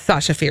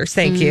 Sasha Fierce,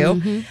 thank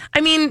you. I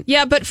mean,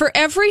 yeah, but for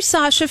every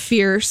Sasha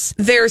Fierce,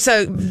 there's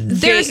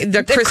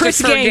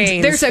Chris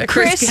Gaines. There's a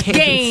Chris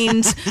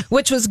Gaines,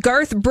 which was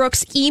Garth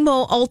Brooks' emo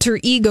alter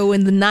ego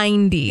in the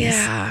 90s.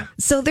 Yeah.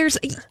 So there's,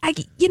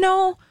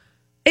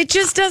 it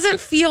just doesn't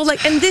feel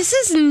like, and this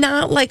is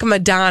not like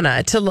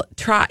Madonna to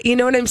try, you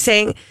know what I'm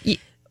saying?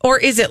 Or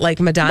is it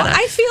like Madonna? Well,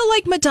 I feel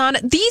like Madonna,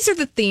 these are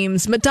the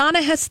themes.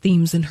 Madonna has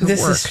themes in her work.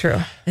 This is true.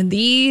 And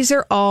these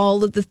are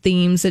all of the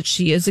themes that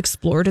she has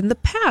explored in the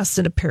past.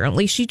 And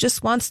apparently she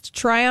just wants to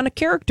try on a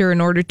character in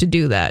order to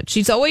do that.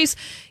 She's always,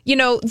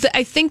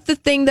 I think the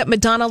thing that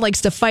Madonna likes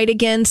to fight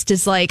against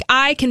is like,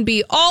 I can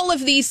be all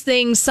of these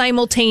things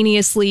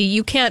simultaneously.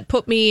 You can't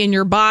put me in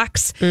your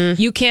box.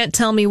 You can't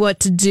tell me what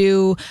to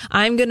do.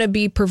 I'm going to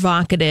be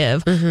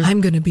provocative.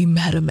 I'm going to be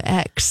Madame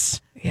X.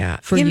 Yeah,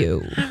 for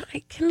you.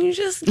 Can you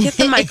just get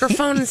the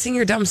microphone and sing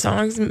your dumb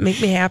songs and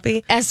make me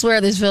happy? I swear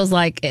this feels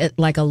like a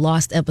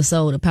lost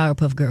episode of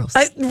Powerpuff Girls.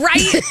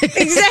 Right,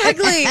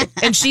 exactly.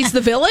 And she's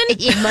the villain?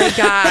 Oh my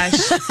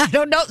gosh. I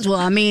don't know. Well,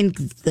 I mean,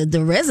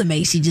 the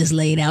resume she just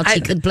laid out,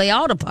 she could play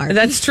all the parts.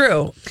 That's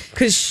true,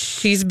 because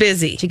she's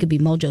busy. She could be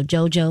Mojo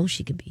Jojo.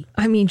 She could be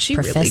she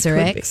Professor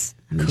really X.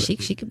 I mean,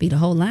 she could be the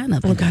whole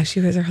lineup. Oh gosh,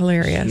 you guys are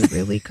hilarious. She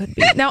really could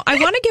be. Now, I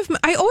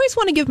always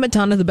want to give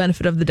Madonna the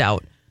benefit of the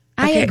doubt.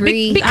 I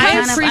agree.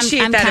 I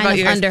appreciate that about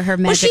you guys. Under her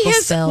magical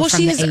spell. Well,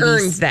 she has the 80s.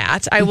 earned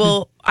that. I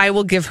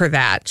will give her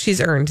that. She's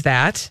earned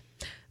that.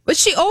 But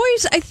she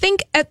always, I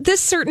think, at this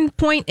certain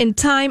point in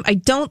time, I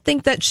don't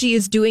think that she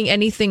is doing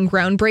anything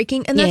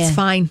groundbreaking, and that's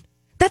fine.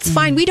 That's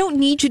fine. We don't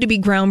need you to be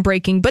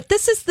groundbreaking, but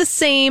this is the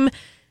same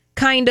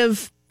kind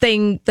of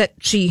thing that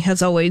she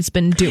has always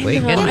been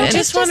doing. I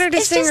just want her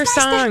to sing her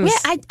songs.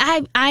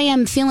 I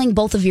am feeling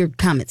both of your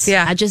comments.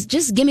 Yeah. I just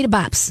give me the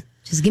bops.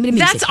 Just give me the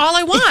music. That's all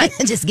I want.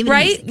 Just give me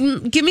right? the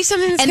music. Give me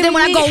something that's and going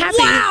then to when make I me go, happy.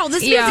 wow,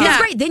 this music is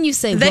great. Then you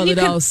say, then well, you it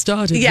can, all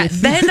started. Yeah,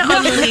 with then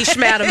unleash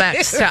Madam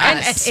X to And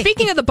us.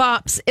 speaking of the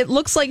bops, it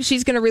looks like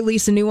she's going to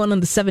release a new one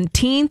on the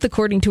 17th,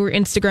 according to her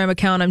Instagram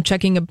account. I'm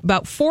checking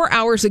about 4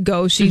 hours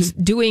ago. She's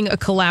doing a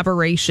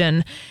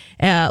collaboration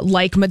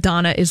like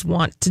Madonna is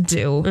wont to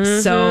do.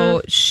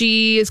 So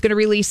she is going to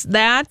release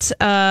that.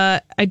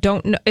 I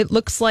don't know. It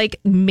looks like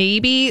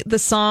maybe the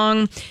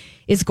song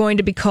is going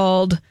to be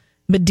called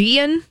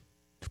Median,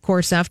 of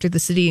course, after the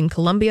city in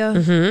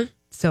Colombia.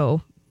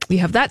 So we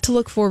have that to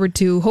look forward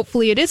to.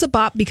 Hopefully it is a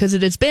bop, because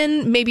it has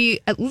been maybe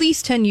at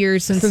least 10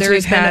 years since there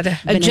has been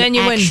a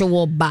genuine an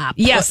actual bop.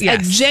 Yes, a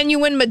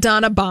genuine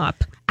Madonna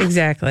bop.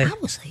 Exactly. I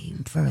was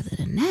even further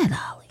than that,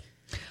 Holly.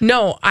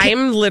 No,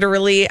 I'm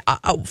literally,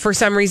 for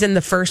some reason,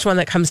 the first one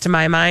that comes to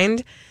my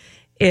mind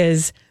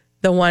is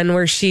the one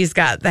where she's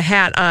got the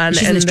hat on.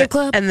 She's in the strip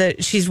club?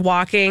 And she's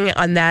walking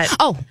on that.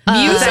 Music?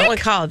 What's that one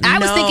called? I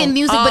was thinking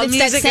music, but it's that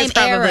music same is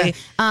probably-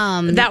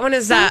 era. that one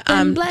is that.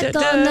 Black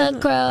on the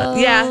crow.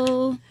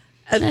 Yeah.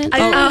 I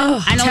know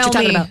what you're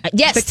talking about.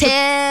 Yes,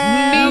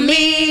 tell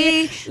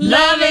me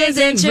love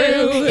isn't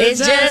true.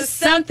 It's just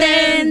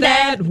something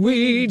that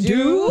we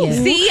do. Yeah.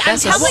 See, I'm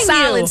That's a telling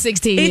solid you.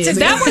 16 It's years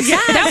a- ago.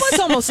 That was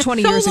almost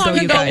 20 years so ago, long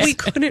you ago, guys. we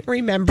couldn't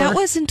remember. That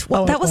wasn't.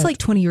 That was like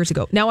 20 years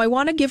ago. Now I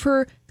want to give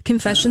her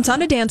Confessions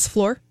on a Dance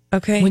Floor.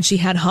 Okay. When she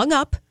had hung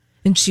up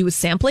and she was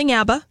sampling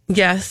ABBA.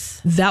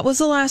 Yes. That was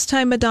the last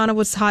time Madonna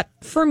was hot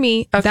for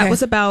me. Okay. That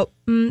was about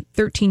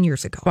 13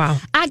 years ago. Wow.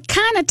 I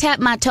kind of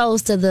tapped my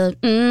toes to the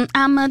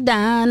I'm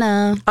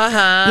Madonna.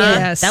 Yeah,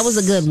 Yes. that was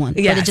a good one.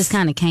 But Yes. it just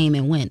kind of came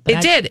and went. But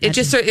It did. It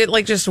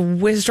just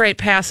whizzed right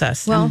past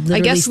us. Well, I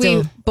literally guess we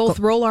still- both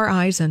roll our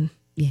eyes and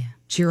yeah.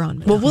 cheer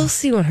on. Well, we'll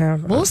see what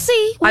happens. We'll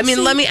see. I mean,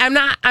 I'm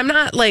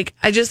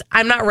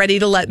not ready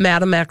to let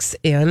Madam X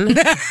in.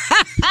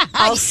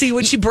 I'll see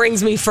what she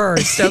brings me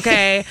first,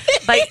 okay?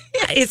 Like,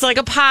 it's like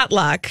a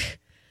potluck.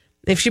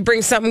 If she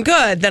brings something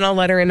good, then I'll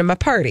let her into my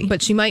party.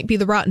 But she might be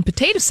the rotten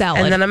potato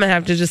salad. And then I'm going to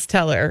have to just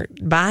tell her,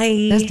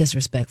 bye. That's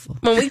disrespectful.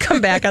 When we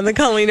come back on the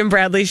Colleen and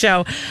Bradley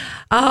show,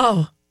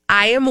 I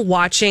am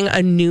watching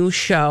a new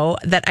show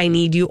that I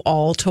need you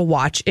all to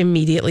watch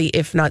immediately,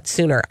 if not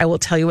sooner. I will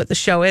tell you what the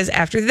show is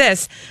after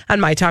this on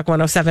My Talk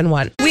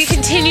 1071. We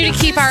continue to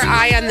keep our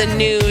eye on the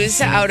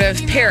news out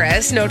of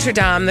Paris. Notre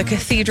Dame, the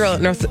cathedral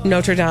at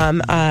Notre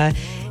Dame,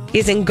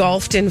 is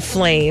engulfed in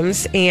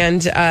flames, and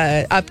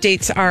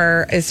updates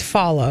are as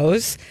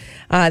follows.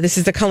 This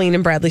is the Colleen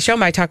and Bradley Show,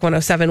 My Talk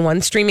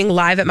 1071, streaming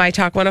live at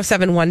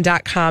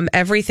MyTalk1071.com.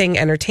 Everything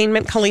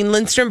Entertainment. Colleen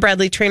Lindstrom,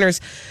 Bradley Traynors,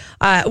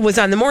 was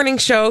on the morning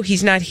show.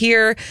 He's not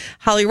here.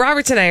 Holly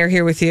Roberts and I are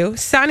here with you.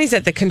 Sonny's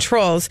at the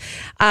controls.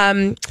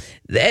 And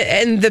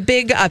the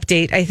big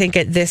update, I think,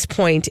 at this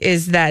point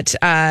is that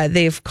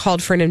they've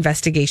called for an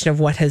investigation of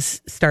what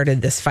has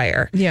started this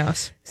fire.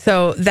 Yes.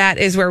 So that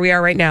is where we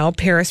are right now.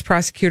 Paris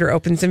prosecutor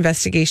opens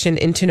investigation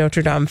into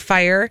Notre Dame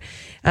fire.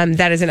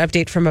 That is an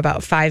update from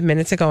about 5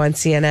 minutes ago on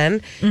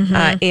CNN.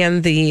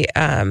 And the,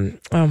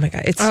 oh my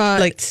God, it's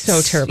like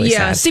so terribly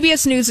sad.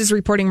 CBS News is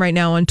reporting right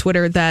now on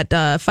Twitter that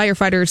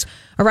firefighters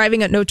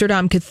arriving at Notre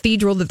Dame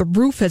Cathedral, that the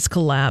roof has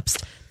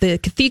collapsed. The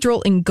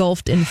cathedral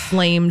engulfed in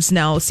flames.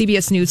 Now,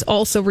 CBS News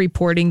also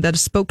reporting that a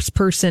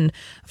spokesperson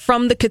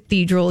from the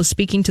cathedral is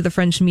speaking to the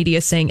French media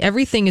saying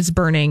everything is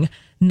burning.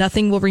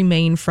 Nothing will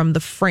remain from the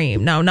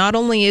frame. Now, not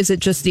only is it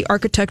just the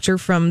architecture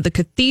from the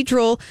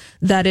cathedral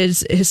that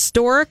is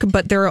historic,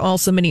 but there are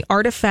also many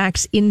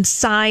artifacts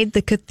inside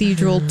the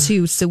cathedral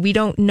too. So we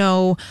don't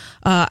know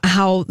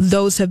how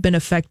those have been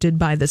affected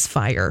by this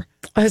fire.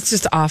 It's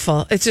just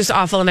awful. It's just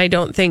awful. And I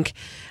don't think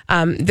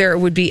there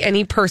would be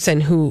any person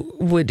who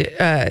would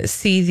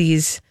see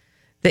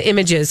the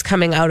images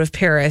coming out of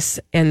Paris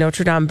and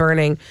Notre Dame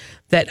burning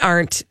that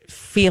aren't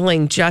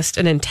feeling just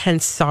an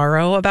intense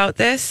sorrow about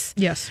this.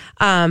 Yes.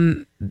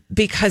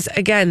 Because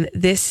again,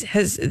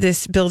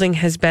 this building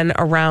has been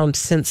around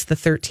since the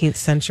 13th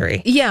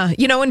century. Yeah.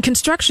 And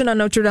construction on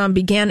Notre Dame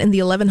began in the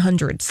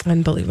 1100s.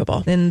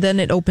 Unbelievable. And then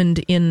it opened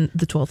in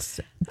the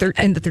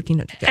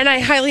 1300s. And I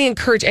highly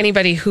encourage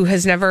anybody who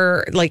has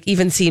never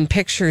even seen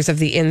pictures of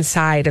the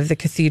inside of the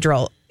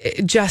cathedral,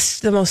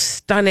 just the most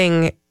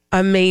stunning,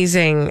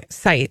 amazing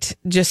sight,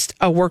 just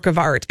a work of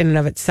art in and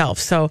of itself.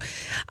 So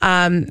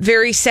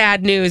very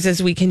sad news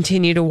as we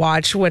continue to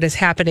watch what is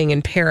happening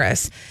in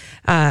Paris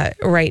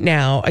right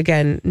now.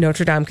 Again,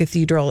 Notre Dame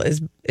Cathedral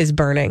is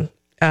burning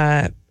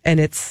and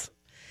it's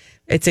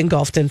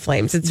engulfed in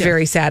flames. It's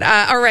very sad.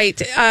 All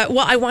right.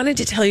 Well, I wanted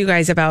to tell you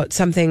guys about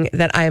something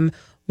that I'm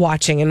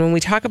watching. And when we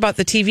talk about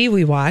the TV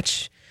we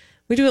watch,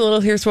 we do a little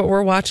here's what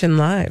we're watching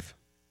live.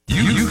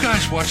 You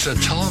guys watch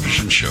that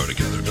television show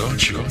together,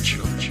 don't you?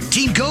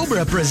 Team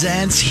Cobra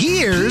presents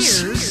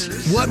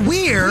Here's What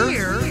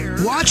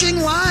We're Watching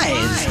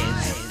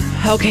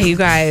Live. Okay, you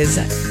guys,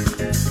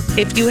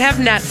 if you have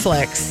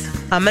Netflix,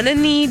 I'm going to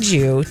need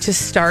you to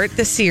start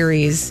the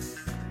series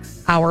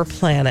Our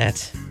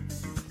Planet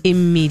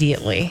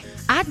immediately.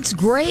 I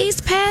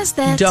grazed past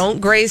that.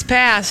 Don't graze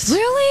past.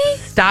 Really?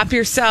 Stop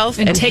yourself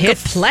and take hit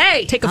a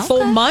play. Take a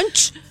full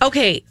munch.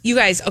 Okay, you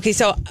guys. Okay,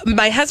 so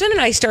my husband and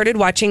I started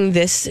watching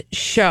this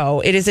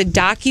show. It is a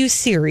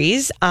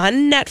docu-series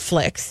on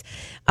Netflix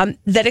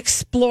that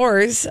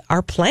explores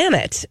our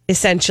planet,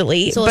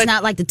 essentially. So it's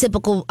not like the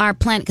typical Our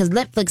Planet, because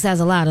Netflix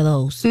has a lot of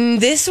those.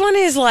 This one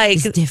is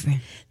like... It's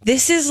different.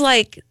 This is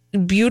like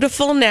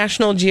beautiful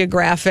National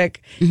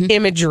Geographic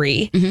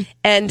imagery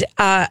and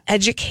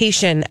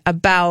education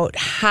about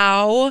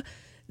how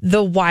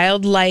the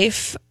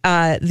wildlife,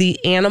 the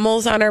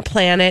animals on our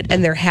planet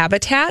and their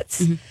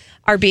habitats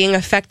are being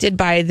affected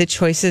by the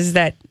choices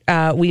that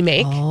we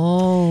make.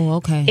 Oh,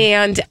 okay.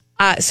 And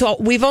so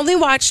we've only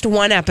watched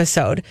one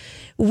episode.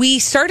 We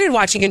started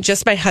watching it,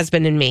 just my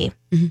husband and me,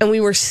 and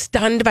we were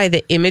stunned by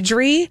the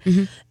imagery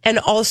and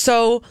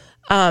also...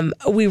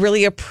 we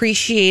really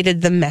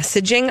appreciated the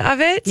messaging of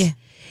it. Yeah.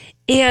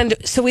 And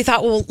so we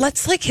thought, well,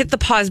 let's hit the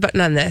pause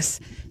button on this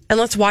and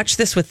let's watch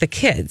this with the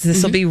kids.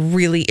 This will be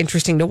really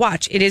interesting to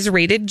watch. It is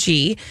rated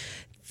G.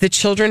 The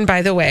children,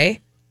 by the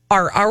way,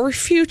 are our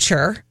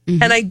future.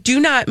 And I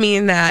do not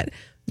mean that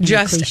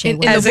just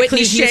in as the a Whitney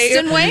cliche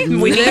Houston way.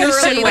 Whitney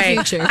Houston The way.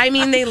 future. I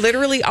mean, they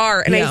literally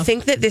are, and Yeah. I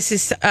think that this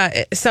is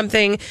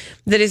something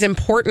that is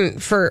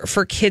important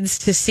for kids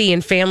to see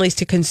and families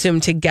to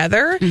consume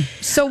together.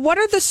 So, what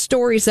are the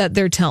stories that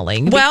they're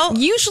telling? Well,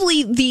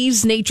 usually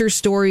these nature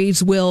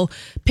stories will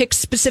pick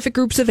specific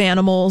groups of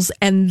animals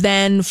and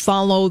then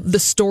follow the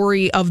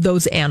story of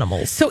those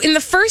animals. So in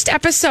the first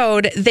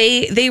episode,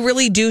 they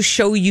really do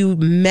show you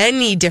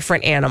many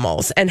different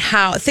animals and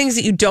how things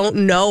that you don't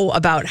know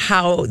about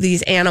how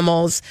these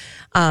animals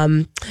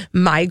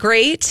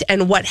migrate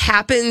and what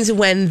happens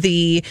when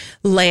the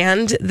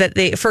land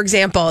that for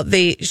example,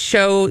 they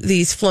show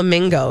these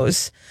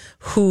flamingos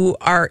who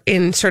are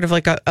in sort of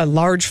like a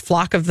large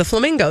flock of the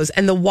flamingos,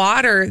 and the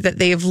water that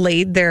they've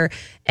laid their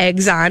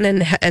eggs on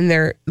and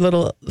their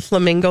little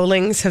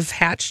flamingolings have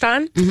hatched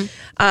on,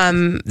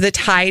 the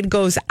tide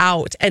goes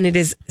out and it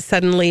is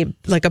suddenly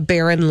like a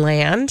barren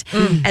land,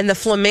 and the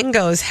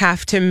flamingos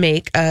have to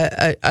make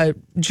a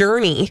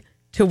journey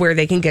to where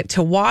they can get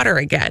to water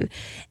again.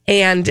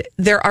 And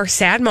there are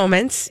sad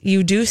moments.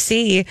 You do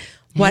see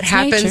what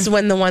happens nature.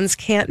 when the ones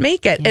can't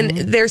make it. And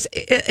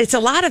it's a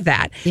lot of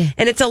that. Yeah.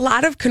 And it's a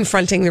lot of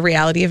confronting the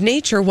reality of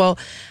nature. Well,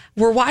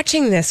 we're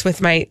watching this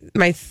with my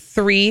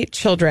three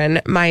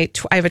children. I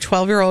have a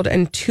 12-year-old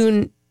and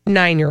two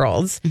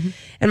 9-year-olds.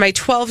 And my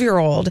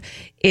 12-year-old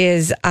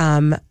is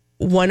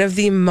one of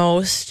the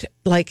most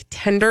like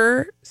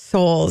tender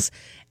souls.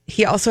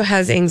 He also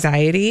has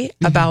anxiety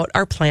about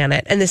our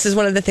planet. And this is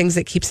one of the things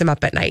that keeps him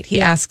up at night. He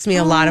asks me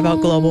a lot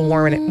about global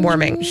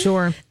warming.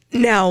 Sure.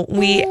 Now,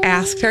 we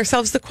asked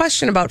ourselves the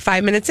question about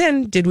 5 minutes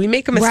in, did we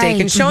make a mistake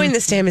in showing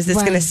this to him? Is this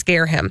going to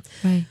scare him?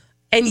 Right.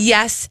 And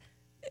yes,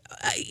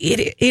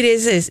 it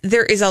is.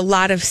 There is a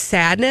lot of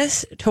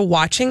sadness to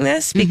watching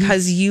this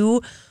because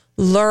you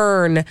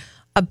learn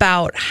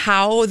about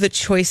how the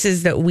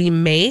choices that we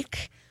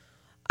make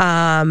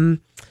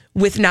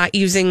with not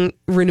using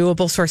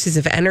renewable sources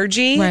of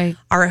energy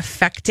are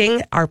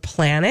affecting our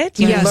planet.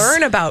 You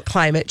learn about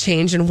climate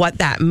change and what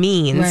that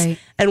means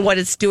and what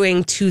it's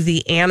doing to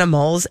the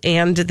animals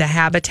and the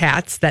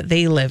habitats that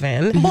they live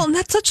in. Well, and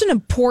that's such an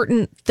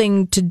important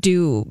thing to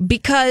do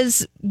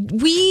because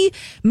we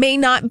may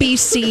not be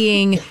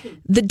seeing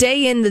the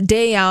day in, the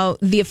day out,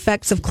 the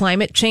effects of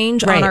climate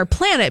change on our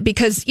planet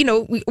because, you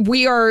know,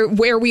 we are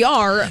where we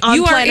are on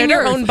you planet are in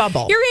your Earth. own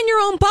bubble. You're in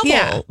your own bubble.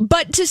 Yeah.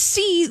 But to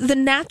see the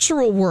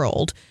natural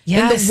world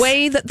and the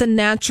way that the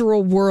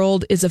natural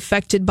world is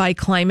affected by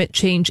climate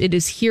change, it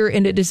is here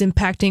and it is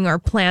impacting our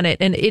planet,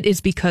 and it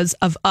is because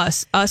of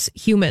us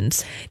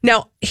humans.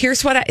 Now,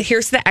 here's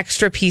the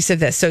extra piece of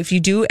this. So if you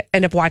do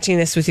end up watching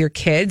this with your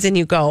kids and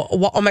you go,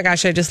 well, oh my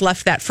gosh, I just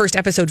left that first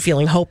episode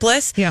feeling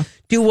hopeless. Yeah.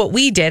 Do what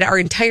we did. Our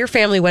entire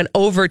family went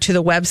over to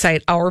the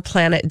website,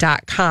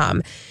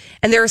 ourplanet.com.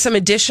 And there are some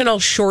additional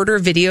shorter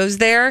videos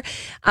there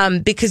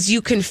because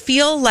you can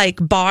feel like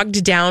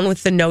bogged down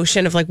with the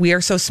notion of like, we are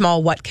so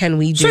small, what can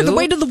we do? Sure, the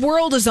weight of the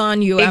world is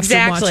on you after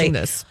watching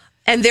this.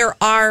 And there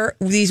are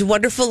these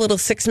wonderful little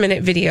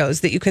 6-minute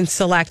videos that you can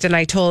select. And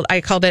I called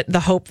it the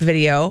hope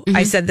video.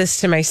 I said this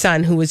to my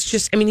son, who was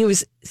he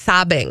was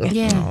sobbing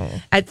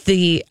at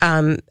the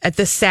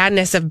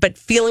sadness of, but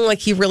feeling like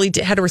he really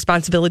had a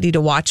responsibility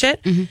to watch it.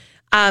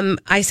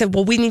 I said,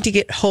 well, we need to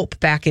get hope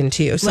back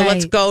into you. So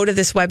let's go to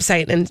this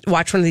website and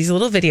watch one of these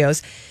little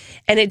videos.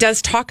 And it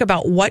does talk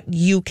about what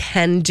you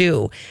can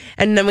do.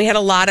 And then we had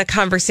a lot of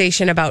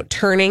conversation about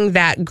turning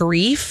that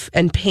grief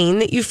and pain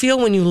that you feel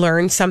when you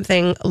learn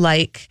something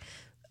like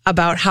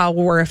about how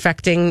we're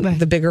affecting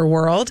the bigger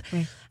world.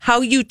 how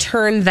you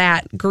turn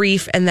that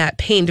grief and that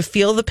pain to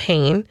feel the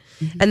pain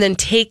and then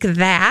take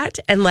that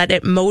and let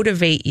it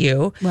motivate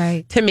you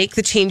to make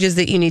the changes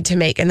that you need to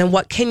make. And then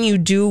what can you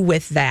do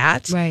with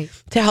that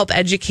to help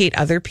educate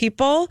other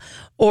people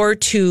or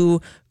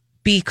to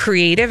be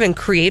creative and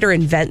create or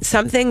invent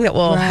something that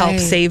will help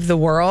save the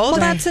world. Well,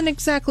 that's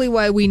exactly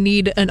why we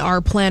need an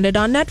Our Planet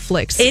on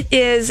Netflix. It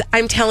is.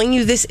 I'm telling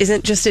you, this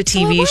isn't just a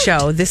TV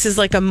show. This is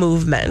like a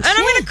movement. And I'm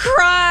going to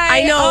cry.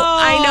 I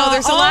know.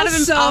 There's a lot of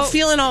them. I'm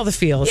feeling all the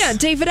feels. Yeah,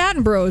 David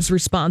Attenborough is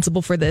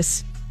responsible for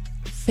this.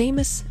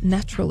 Famous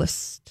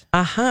naturalist.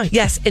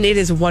 Yes, and it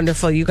is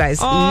wonderful, you guys.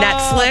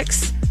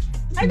 Netflix.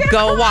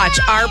 Go watch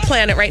Our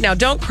Planet right now.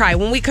 Don't cry.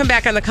 When we come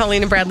back on the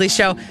Colleen and Bradley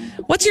Show,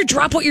 what's your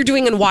drop what you're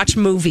doing and watch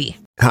movie?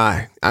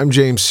 Hi, I'm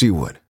James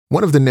Seawood,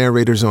 one of the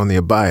narrators on the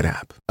Abide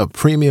app, a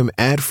premium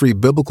ad-free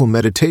biblical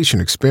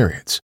meditation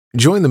experience.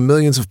 Join the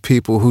millions of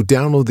people who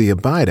download the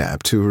Abide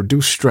app to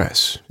reduce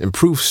stress,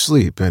 improve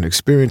sleep, and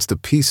experience the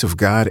peace of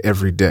God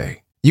every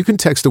day. You can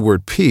text the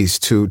word peace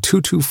to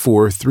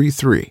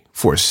 22433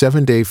 for a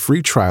 7-day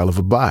free trial of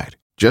Abide.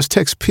 Just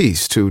text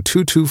peace to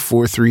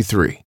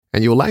 22433.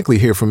 And you'll likely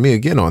hear from me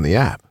again on the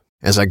app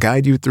as I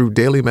guide you through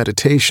daily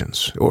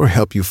meditations or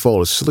help you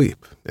fall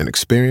asleep and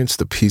experience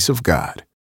the peace of God.